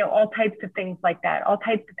 and, all types of things like that, all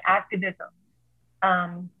types of activism.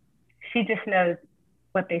 She just knows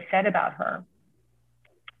what they said about her.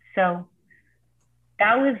 So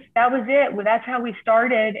that was it. Well, that's how we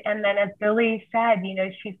started. And then, as Billy said,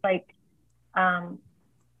 she's like,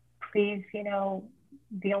 please,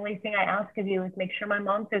 the only thing I ask of you is make sure my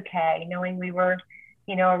mom's okay, knowing we were,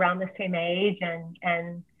 around the same age, and,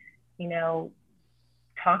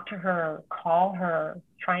 talk to her, call her,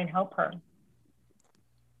 try and help her.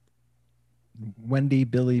 Wendy,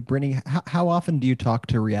 Billy, Brittany, how often do you talk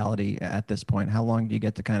to Reality at this point? How long do you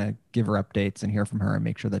get to kind of give her updates and hear from her and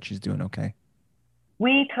make sure that she's doing okay?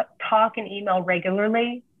 We talk and email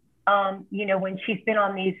regularly. When she's been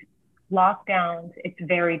on these lockdowns, it's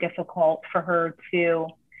very difficult for her to,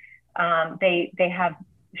 they have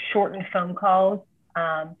shortened phone calls.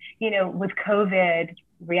 With COVID,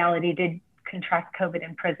 Reality did contract COVID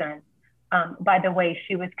in prison. By the way,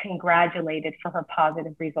 she was congratulated for her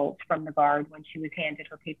positive results from the guard when she was handed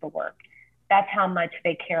her paperwork. That's how much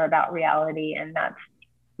they care about Reality, and that's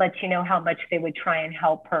lets you know how much they would try and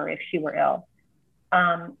help her if she were ill.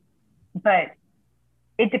 But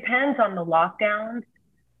it depends on the lockdowns.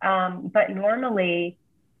 But normally,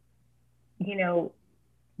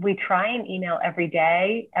 we try and email every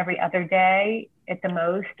day, every other day at the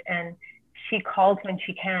most, and she calls when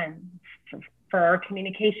she can for our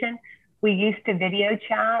communication. We used to video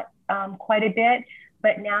chat quite a bit,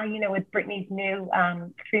 but now, with Brittany's new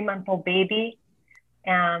 3-month-old baby,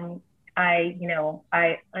 I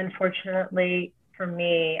unfortunately for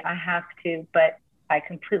me, I have to, but I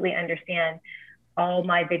completely understand. All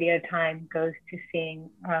my video time goes to seeing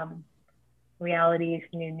Reality's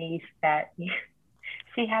new niece that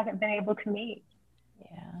she hasn't been able to meet.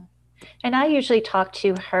 Yeah. And I usually talk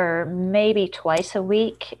to her maybe twice a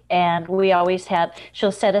week, and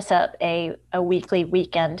she'll set us up a weekly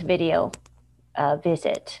weekend video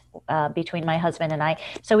visit between my husband and I.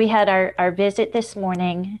 So we had our visit this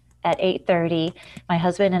morning at 8:30. My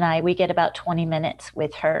husband and I, we get about 20 minutes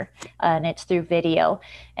with her, and it's through video.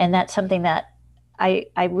 And that's something that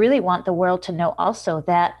I really want the world to know also,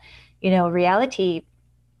 that, Reality,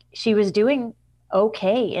 she was doing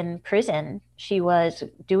okay in prison. She was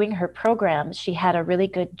doing her programs. She had a really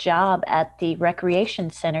good job at the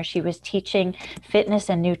recreation center. She was teaching fitness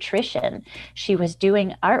and nutrition. She was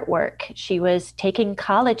doing artwork. She was taking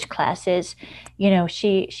college classes.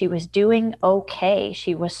 She was doing okay.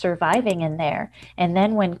 She was surviving in there. And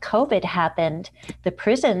then when COVID happened, the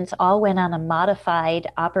prisons all went on a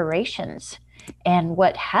modified operations. And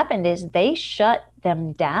what happened is they shut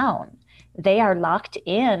them down. They are locked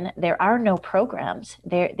in. There are no programs.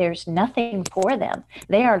 There's nothing for them.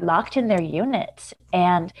 They are locked in their units.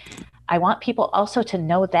 And I want people also to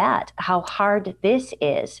know that, how hard this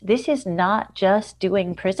is. This is not just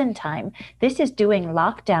doing prison time. This is doing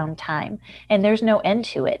lockdown time. And there's no end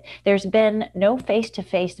to it. There's been no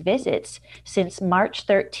face-to-face visits since March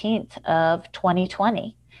 13th of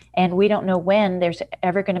 2020. And we don't know when there's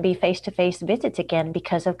ever going to be face-to-face visits again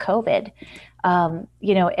because of COVID.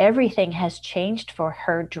 Everything has changed for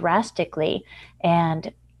her drastically.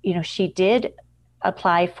 And, she did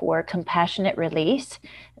apply for compassionate release.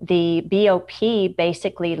 The BOP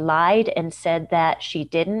basically lied and said that she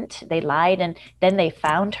didn't. They lied, and then they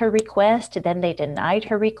found her request. Then they denied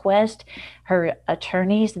her request. Her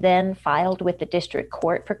attorneys then filed with the district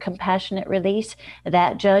court for compassionate release.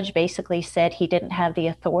 That judge basically said he didn't have the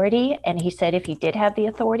authority, and he said if he did have the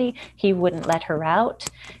authority, he wouldn't let her out.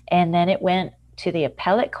 And then it went to the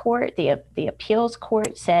appellate court. The appeals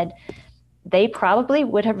court said they probably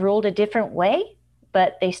would have ruled a different way,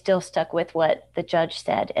 but they still stuck with what the judge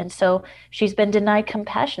said. And so she's been denied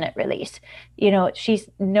compassionate release. She's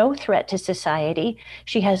no threat to society.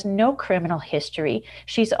 She has no criminal history.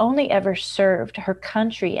 She's only ever served her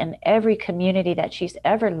country and every community that she's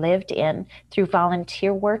ever lived in through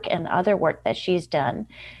volunteer work and other work that she's done.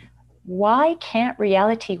 Why can't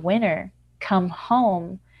Reality Winner come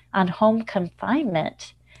home on home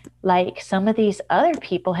confinement like some of these other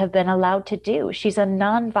people have been allowed to do? She's a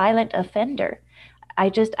nonviolent offender. I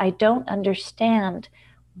don't understand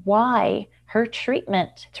why her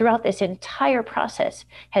treatment throughout this entire process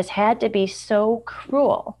has had to be so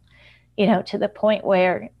cruel, to the point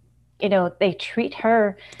where, they treat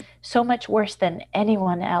her so much worse than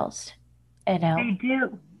anyone else. They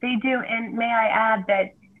do. And may I add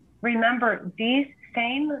that, remember, these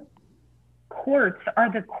same courts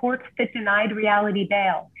are the courts that denied Reality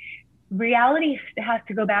bail. Reality has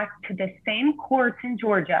to go back to the same courts in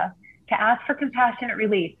Georgia to ask for compassionate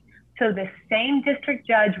release. So the same district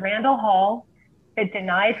judge, Randall Hall, that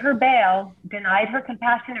denied her bail, denied her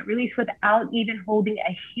compassionate release without even holding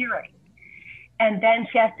a hearing. And then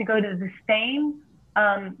she has to go to the same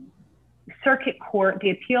circuit court, the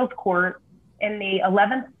appeals court in the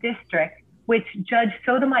 11th district, which Judge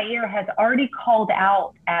Sotomayor has already called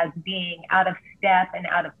out as being out of step and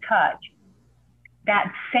out of touch.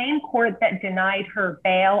 That same court that denied her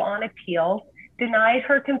bail on appeal denied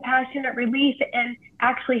her compassionate release and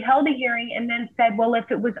actually held a hearing and then said, well, if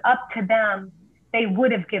it was up to them, they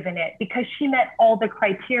would have given it because she met all the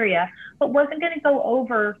criteria, but wasn't going to go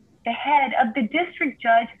over the head of the district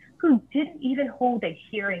judge who didn't even hold a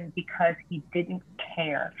hearing because he didn't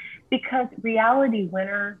care. Because Reality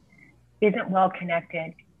Winner isn't well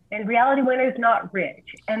connected, and Reality Winner is not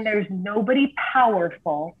rich, and there's nobody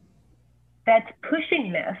powerful that's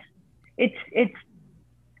pushing this.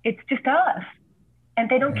 It's just us. And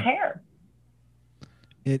they don't care.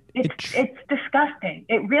 It's disgusting.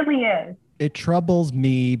 It really is. It troubles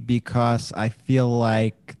me because I feel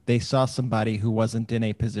like they saw somebody who wasn't in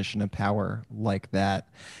a position of power like that.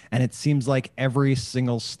 And it seems like every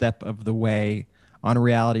single step of the way on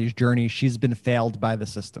Reality's journey, she's been failed by the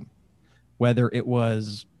system. Whether it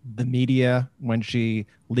was the media when she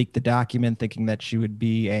leaked the document thinking that she would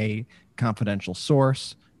be a confidential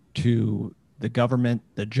source, to the government,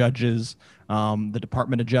 the judges, the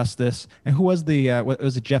Department of Justice, and who was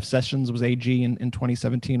was it Jeff Sessions was AG in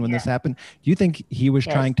 2017 when this happened? Do you think he was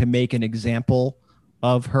trying to make an example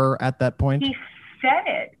of her at that point? He said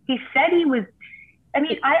it. He said he was. I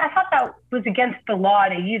mean, I thought that was against the law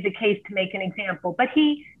to use a case to make an example, but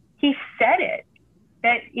he said it.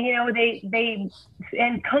 That, they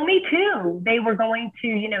and Comey too, they were going to,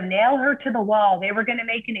 nail her to the wall. They were going to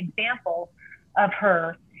make an example of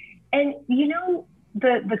her. And,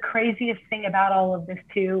 the craziest thing about all of this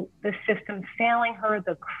too, the system failing her,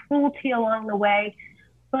 the cruelty along the way.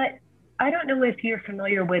 But I don't know if you're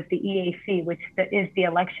familiar with the EAC, which is the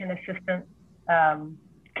Election Assistance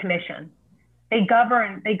Commission. They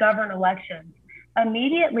govern elections.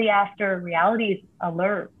 Immediately after Reality's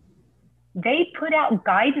alert, they put out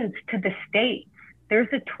guidance to the states. There's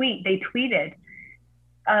a tweet, they tweeted,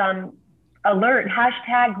 alert,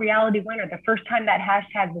 #RealityWinner, the first time that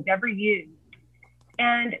hashtag was ever used.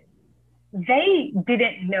 And they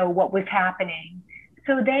didn't know what was happening.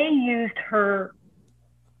 So they used her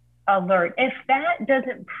alert. If that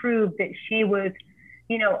doesn't prove that she was,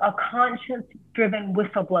 a conscience-driven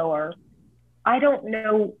whistleblower, I don't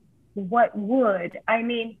know what would. I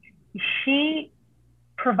mean, she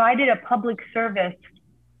provided a public service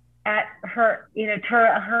at her, to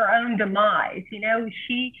her own demise.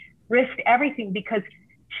 She risked everything because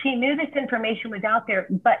she knew this information was out there,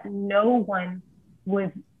 but no one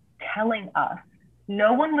was telling us.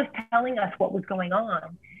 No one was telling us what was going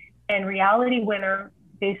on. And Reality Winner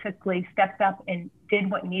basically stepped up and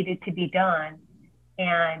did what needed to be done.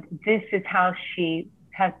 And this is how she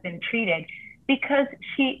has been treated, because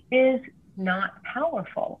she is not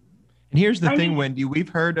powerful. And here's the thing, Wendy, we've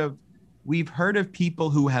heard of people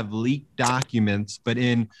who have leaked documents, but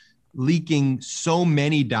in leaking so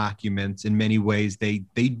many documents, in many ways, they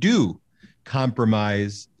do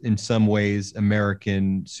compromise in some ways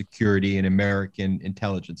American security and American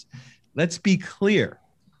intelligence. Let's be clear.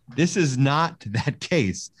 This is not that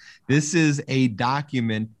case. This is a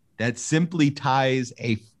document that simply ties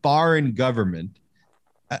a foreign government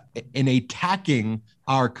in attacking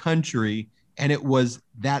our country. And it was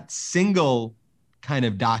that single kind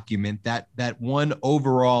of document, that one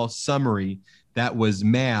overall summary that was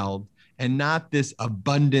mailed, and not this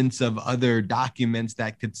abundance of other documents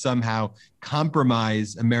that could somehow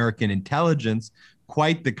compromise American intelligence.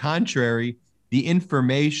 Quite the contrary, the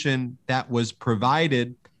information that was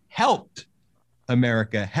provided helped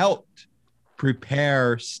America, helped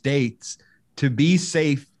prepare states to be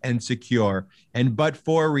safe and secure. And but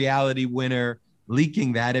for Reality Winner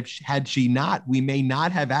leaking that, had she not, we may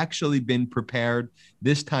not have actually been prepared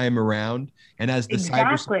this time around. And as the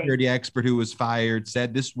cybersecurity expert who was fired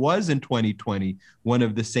said, this was in 2020 one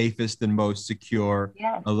of the safest and most secure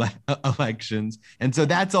elections. And so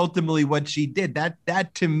that's ultimately what she did.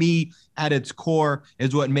 That to me, at its core,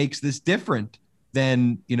 is what makes this different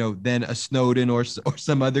than a Snowden or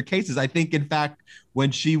some other cases. I think, in fact,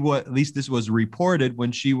 when she was, at least this was reported,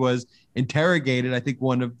 when she was interrogated, I think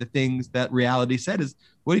one of the things that Reality said is,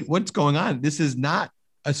 what's going on? This is not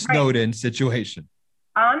a Snowden situation.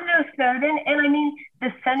 I'm no Snowden. And I mean,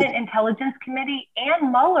 the Senate Intelligence Committee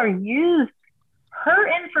and Mueller used her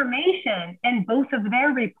information in both of their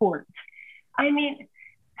reports. I mean,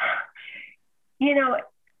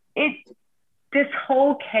 this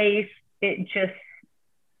whole case,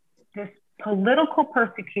 this political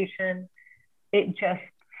persecution, it just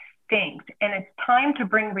stinks. And it's time to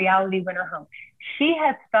bring Reality Winner home. She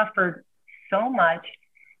has suffered so much.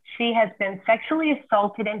 She has been sexually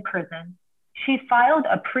assaulted in prison. She filed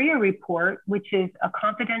a PREA report, which is a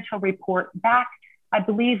confidential report, back, I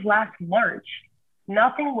believe, last March.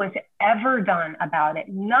 Nothing was ever done about it.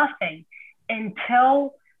 Nothing,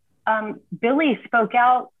 until Billy spoke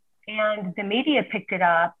out and the media picked it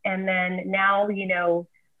up. And then now,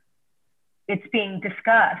 it's being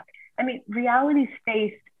discussed. I mean, Reality's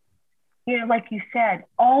faced, like you said,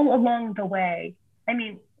 all along the way. I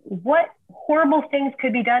mean, what horrible things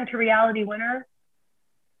could be done to Reality Winner?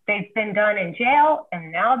 They've been done in jail,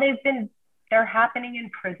 and now they're happening in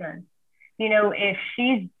prison. If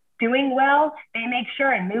she's doing well, they make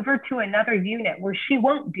sure and move her to another unit where she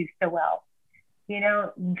won't do so well.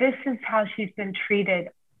 This is how she's been treated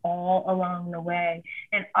all along the way.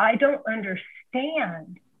 And I don't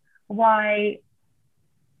understand why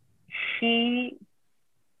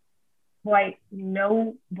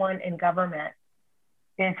no one in government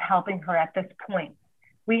is helping her at this point.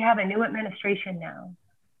 We have a new administration now.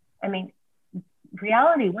 I mean,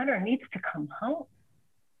 Reality Winner needs to come home.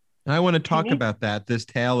 I want to talk about that, this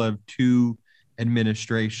tale of two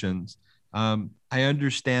administrations. I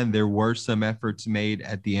understand there were some efforts made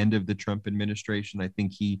at the end of the Trump administration. I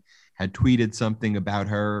think he had tweeted something about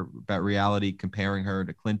Reality, comparing her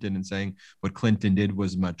to Clinton and saying what Clinton did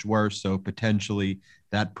was much worse. So potentially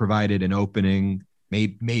that provided an opening.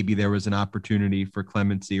 Maybe there was an opportunity for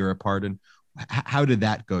clemency or a pardon. How did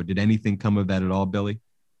that go? Did anything come of that at all, Billy?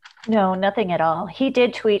 No, nothing at all. He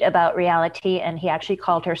did tweet about Reality, and he actually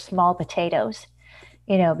called her small potatoes,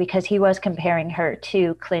 because he was comparing her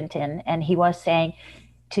to Clinton, and he was saying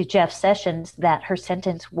to Jeff Sessions that her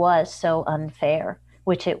sentence was so unfair,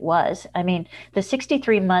 which it was. I mean, the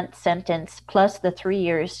 63-month sentence plus the 3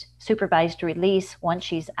 years supervised release once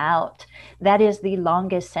she's out, that is the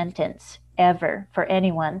longest sentence ever for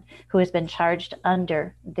anyone who has been charged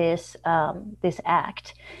under this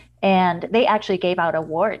act. And they actually gave out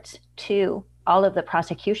awards to all of the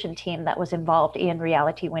prosecution team that was involved in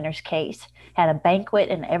Reality Winner's case, had a banquet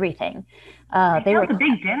and everything. They were a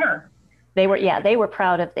big dinner. They were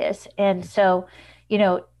proud of this. And so,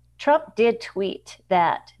 Trump did tweet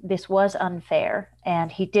that this was unfair,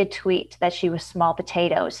 and he did tweet that she was small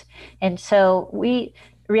potatoes. And so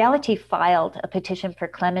Reality filed a petition for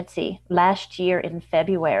clemency last year in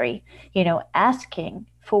February, asking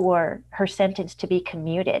for her sentence to be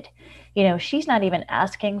commuted. She's not even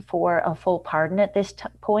asking for a full pardon at this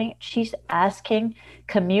point. She's asking,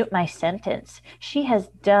 commute my sentence. She has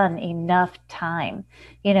done enough time.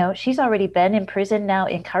 She's already been in prison now,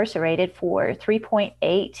 incarcerated for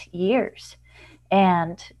 3.8 years.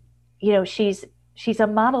 And, she's a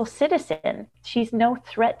model citizen. She's no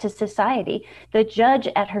threat to society. The judge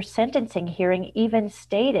at her sentencing hearing even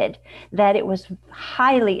stated that it was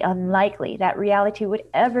highly unlikely that Reality would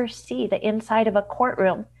ever see the inside of a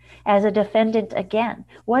courtroom as a defendant again.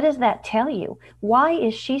 What does that tell you? Why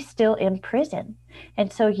is she still in prison?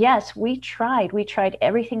 And so, yes, we tried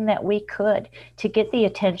everything that we could to get the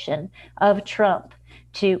attention of Trump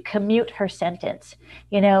to commute her sentence,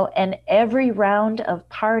 and every round of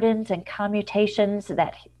pardons and commutations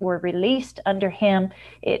that were released under him,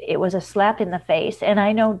 it was a slap in the face. And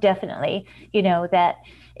I know definitely, that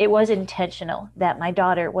it was intentional that my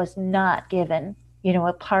daughter was not given,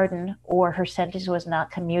 a pardon, or her sentence was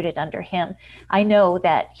not commuted under him. I know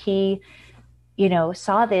that he,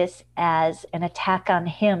 saw this as an attack on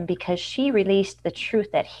him because she released the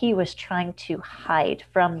truth that he was trying to hide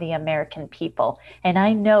from the American people. And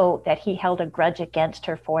I know that he held a grudge against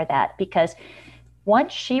her for that, because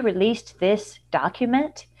once she released this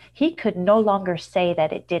document, he could no longer say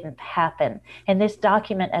that it didn't happen. And this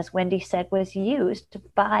document, as Wendy said, was used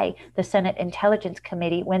by the Senate Intelligence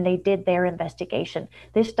Committee when they did their investigation.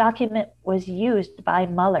 This document was used by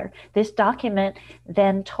Mueller. This document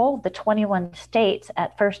then told the 21 states,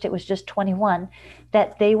 at first it was just 21,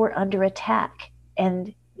 that they were under attack.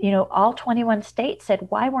 And, all 21 states said,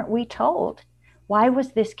 why weren't we told? Why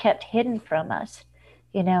was this kept hidden from us?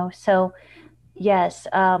 So yes,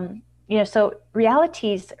 so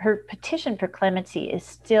Reality's, her petition for clemency is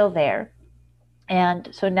still there. And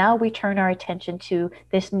so now we turn our attention to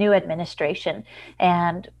this new administration,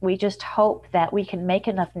 and we just hope that we can make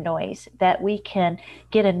enough noise, that we can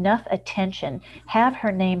get enough attention, have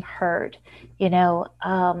her name heard,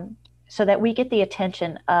 so that we get the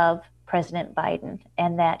attention of President Biden,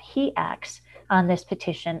 and that he acts on this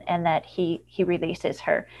petition, and that he releases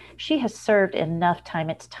her. She has served enough time.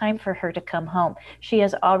 It's time for her to come home. She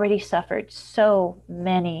has already suffered so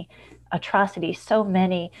many atrocities, so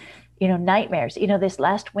many, nightmares. This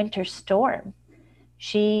last winter storm,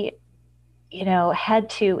 she, had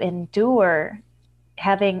to endure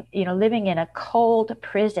having, living in a cold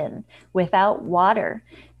prison without water.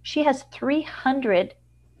 She has 300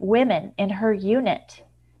 women in her unit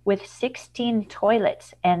with 16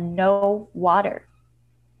 toilets and no water.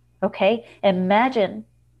 Okay, imagine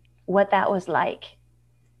what that was like.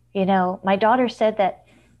 My daughter said that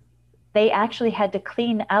they actually had to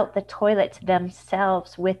clean out the toilets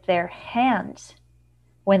themselves with their hands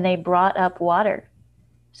when they brought up water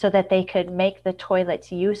so that they could make the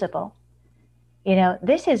toilets usable.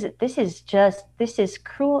 This is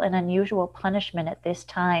cruel and unusual punishment at this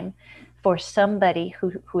time for somebody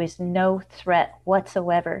who is no threat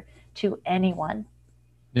whatsoever to anyone.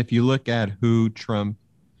 If you look at who Trump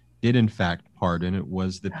did in fact pardon, it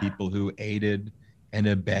was the people who aided and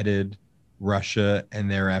abetted Russia and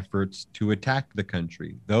their efforts to attack the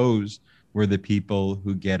country. Those were the people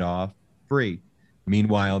who get off free.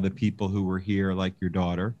 Meanwhile, the people who were here, like your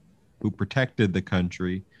daughter, who protected the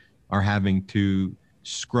country, are having to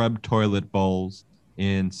scrub toilet bowls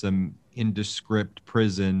in some indescript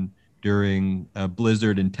prison during a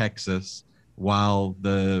blizzard in Texas, while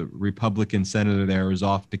the Republican senator there is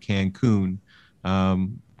off to Cancun,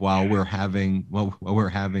 while we're having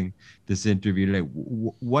this interview today.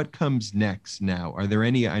 What comes next now? Are there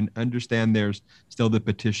any? I understand there's still the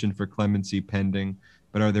petition for clemency pending,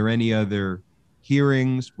 but are there any other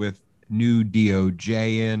hearings with new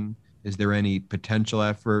DOJ in? Is there any potential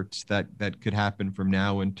efforts that could happen from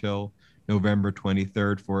now until November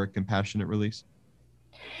 23rd for a compassionate release?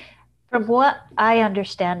 From what I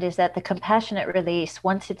understand is that the compassionate release,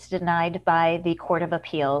 once it's denied by the Court of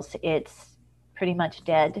Appeals, it's pretty much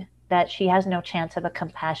dead. that she has no chance of a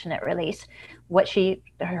compassionate release.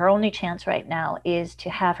 Her only chance right now is to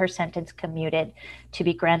have her sentence commuted, to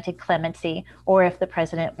be granted clemency, or if the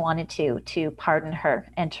president wanted to pardon her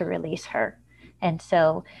and to release her. And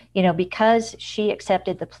so, because she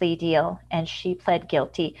accepted the plea deal and she pled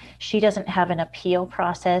guilty, she doesn't have an appeal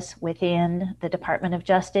process within the Department of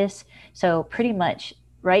Justice. So pretty much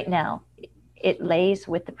right now, it lays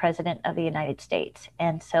with the President of the United States.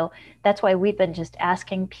 And so that's why we've been just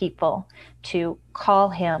asking people to call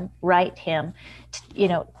him, write him,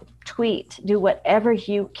 tweet, do whatever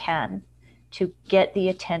you can to get the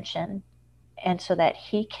attention, and so that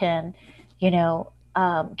he can,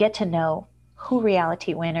 get to know who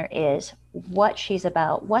Reality Winner is, what she's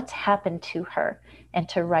about, what's happened to her, and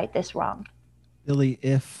to right this wrong. Billy,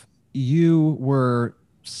 if you were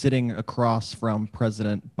sitting across from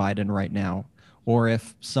President Biden right now, or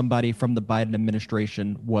if somebody from the Biden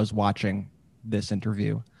administration was watching this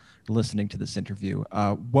interview, listening to this interview,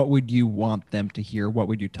 what would you want them to hear? What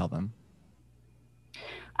would you tell them?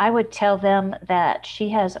 I would tell them that she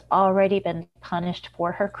has already been punished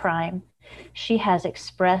for her crime. She has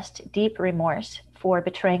expressed deep remorse for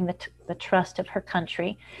betraying the trust of her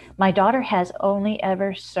country. My daughter has only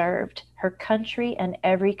ever served her country and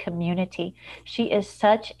every community. She is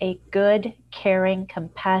such a good, caring,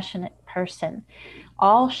 compassionate person.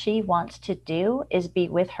 All she wants to do is be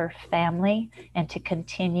with her family and to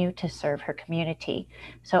continue to serve her community.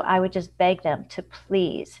 So I would just beg them to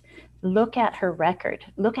please look at her record,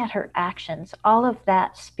 look at her actions. All of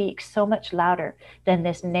that speaks so much louder than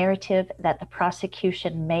this narrative that the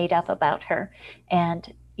prosecution made up about her.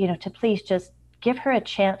 And, to please just give her a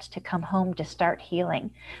chance to come home to start healing.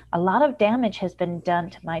 A lot of damage has been done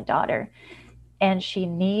to my daughter, and she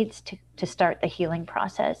needs to start the healing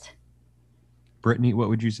process. Brittany, what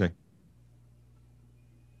would you say?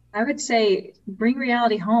 I would say bring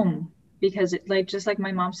Reality home, because just like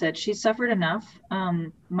my mom said, she suffered enough.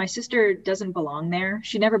 My sister doesn't belong there.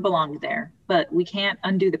 She never belonged there, but we can't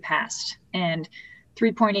undo the past. And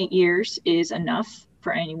 3.8 years is enough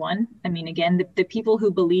for anyone. I mean, again, the people who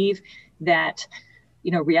believe that,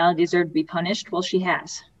 Reality deserved to be punished, well, she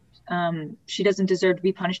has. She doesn't deserve to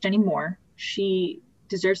be punished anymore. She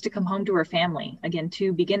deserves to come home to her family, again,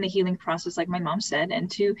 to begin the healing process, like my mom said, and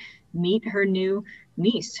to meet her new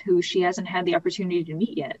niece, who she hasn't had the opportunity to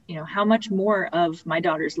meet yet. How much more of my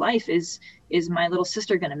daughter's life is my little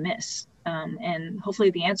sister going to miss? And hopefully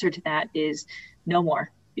the answer to that is no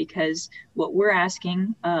more, because what we're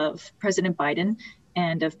asking of President Biden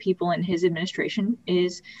and of people in his administration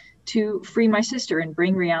is to free my sister and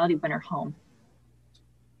bring Reality Winner home.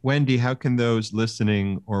 Wendy, how can those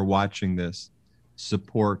listening or watching this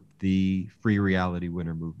support the Free Reality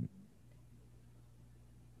Winner movement?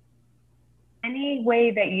 Any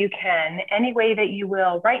way that you can, any way that you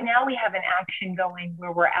will. Right now we have an action going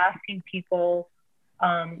where we're asking people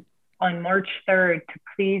on March 3rd to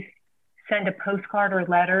please send a postcard or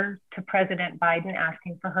letter to President Biden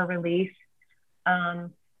asking for her release.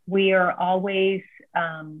 We are always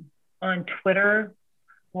on Twitter,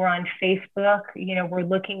 we're on Facebook, we're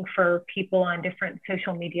looking for people on different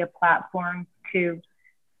social media platforms to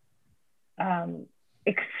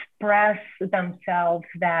express themselves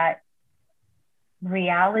that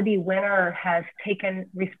Reality Winner has taken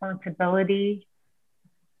responsibility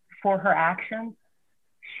for her actions.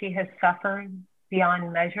 She has suffered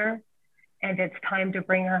beyond measure, and it's time to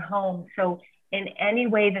bring her home. So in any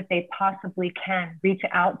way that they possibly can, reach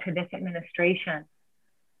out to this administration.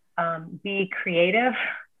 Be creative.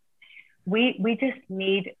 We just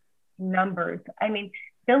need numbers. I mean,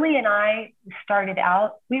 Billy and I started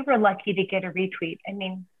out, we were lucky to get a retweet. I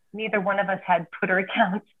mean, neither one of us had Twitter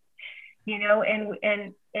accounts,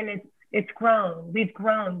 and it's grown. We've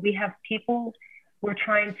grown. We have people. We're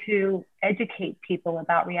trying to educate people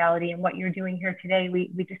about reality, and what you're doing here today. We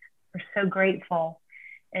just are so grateful.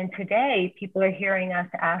 And today, people are hearing us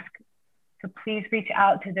ask to please reach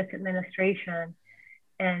out to this administration.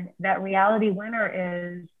 And that Reality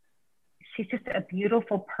Winner she's just a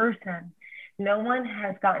beautiful person. No one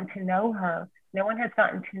has gotten to know her. No one has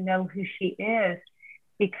gotten to know who she is,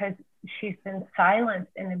 because she's been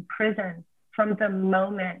silenced and imprisoned from the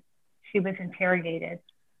moment she was interrogated.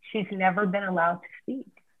 She's never been allowed to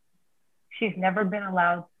speak. She's never been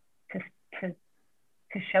allowed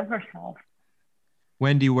to show herself.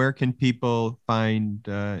 Wendy, where can people find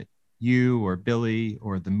you or Billy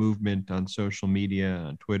or the movement on social media,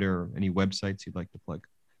 on Twitter, any websites you'd like to plug?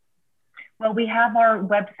 Well, we have our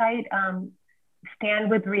website,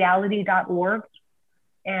 standwithreality.org,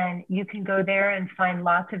 and you can go there and find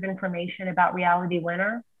lots of information about Reality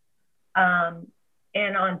Winner. And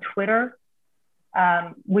on Twitter,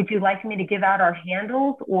 Would you like me to give out our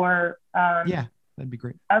handles or? Yeah, that'd be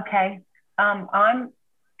great. Okay. I'm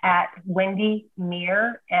at Wendy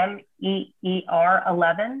Meir, MEER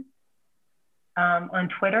 11 on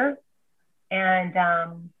Twitter. And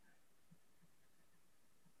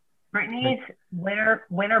Brittany's Winner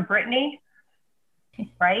Brittany,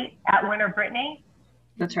 right? At Winner Brittany.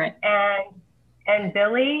 That's right. And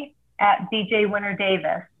Billy at BJ Winner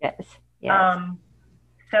Davis. Yes. Yes.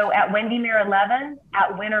 So at Wendy Meir 11,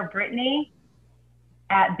 at Winner Brittany,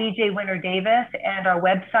 at BJ Winner Davis, and our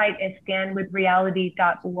website is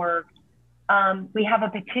standwithreality.org. We have a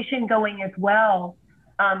petition going as well.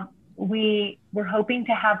 We're hoping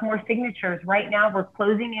to have more signatures. Right now, we're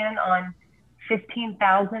closing in on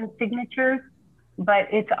 15,000 signatures, but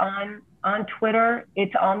it's on Twitter.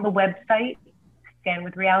 It's on the website,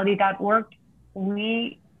 standwithreality.org.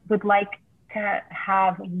 We would like to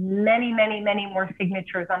have many, many, many more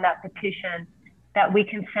signatures on that petition that we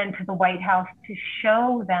can send to the White House to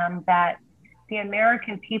show them that the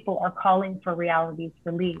American people are calling for Reality's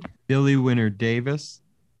release. Billy Winner Davis,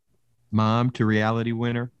 mom to Reality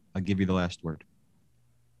Winner. I'll give you the last word.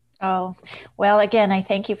 Oh, well, again, I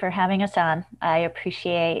thank you for having us on. I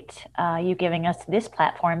appreciate you giving us this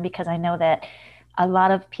platform, because I know that a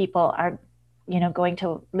lot of people are, going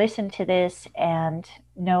to listen to this and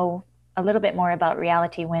know a little bit more about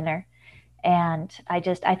Reality Winner. And I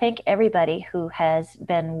thank everybody who has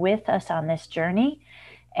been with us on this journey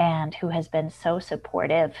and who has been so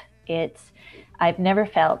supportive. I've never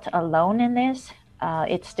felt alone in this.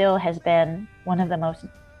 It still has been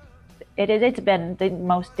it's been the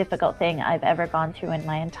most difficult thing I've ever gone through in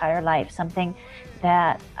my entire life, something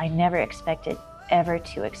that I never expected ever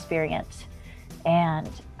to experience. And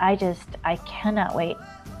I cannot wait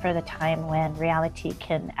for the time when Reality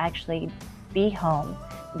can actually be home,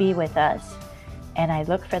 be with us, and I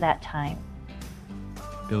look for that time.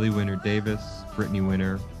 Billy Winner Davis, Brittany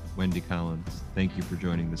Winner, Wendy Collins, thank you for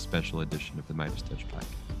joining this special edition of the Midas Touch podcast.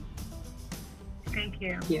 Thank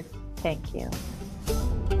you. Thank you. Thank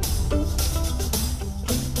you.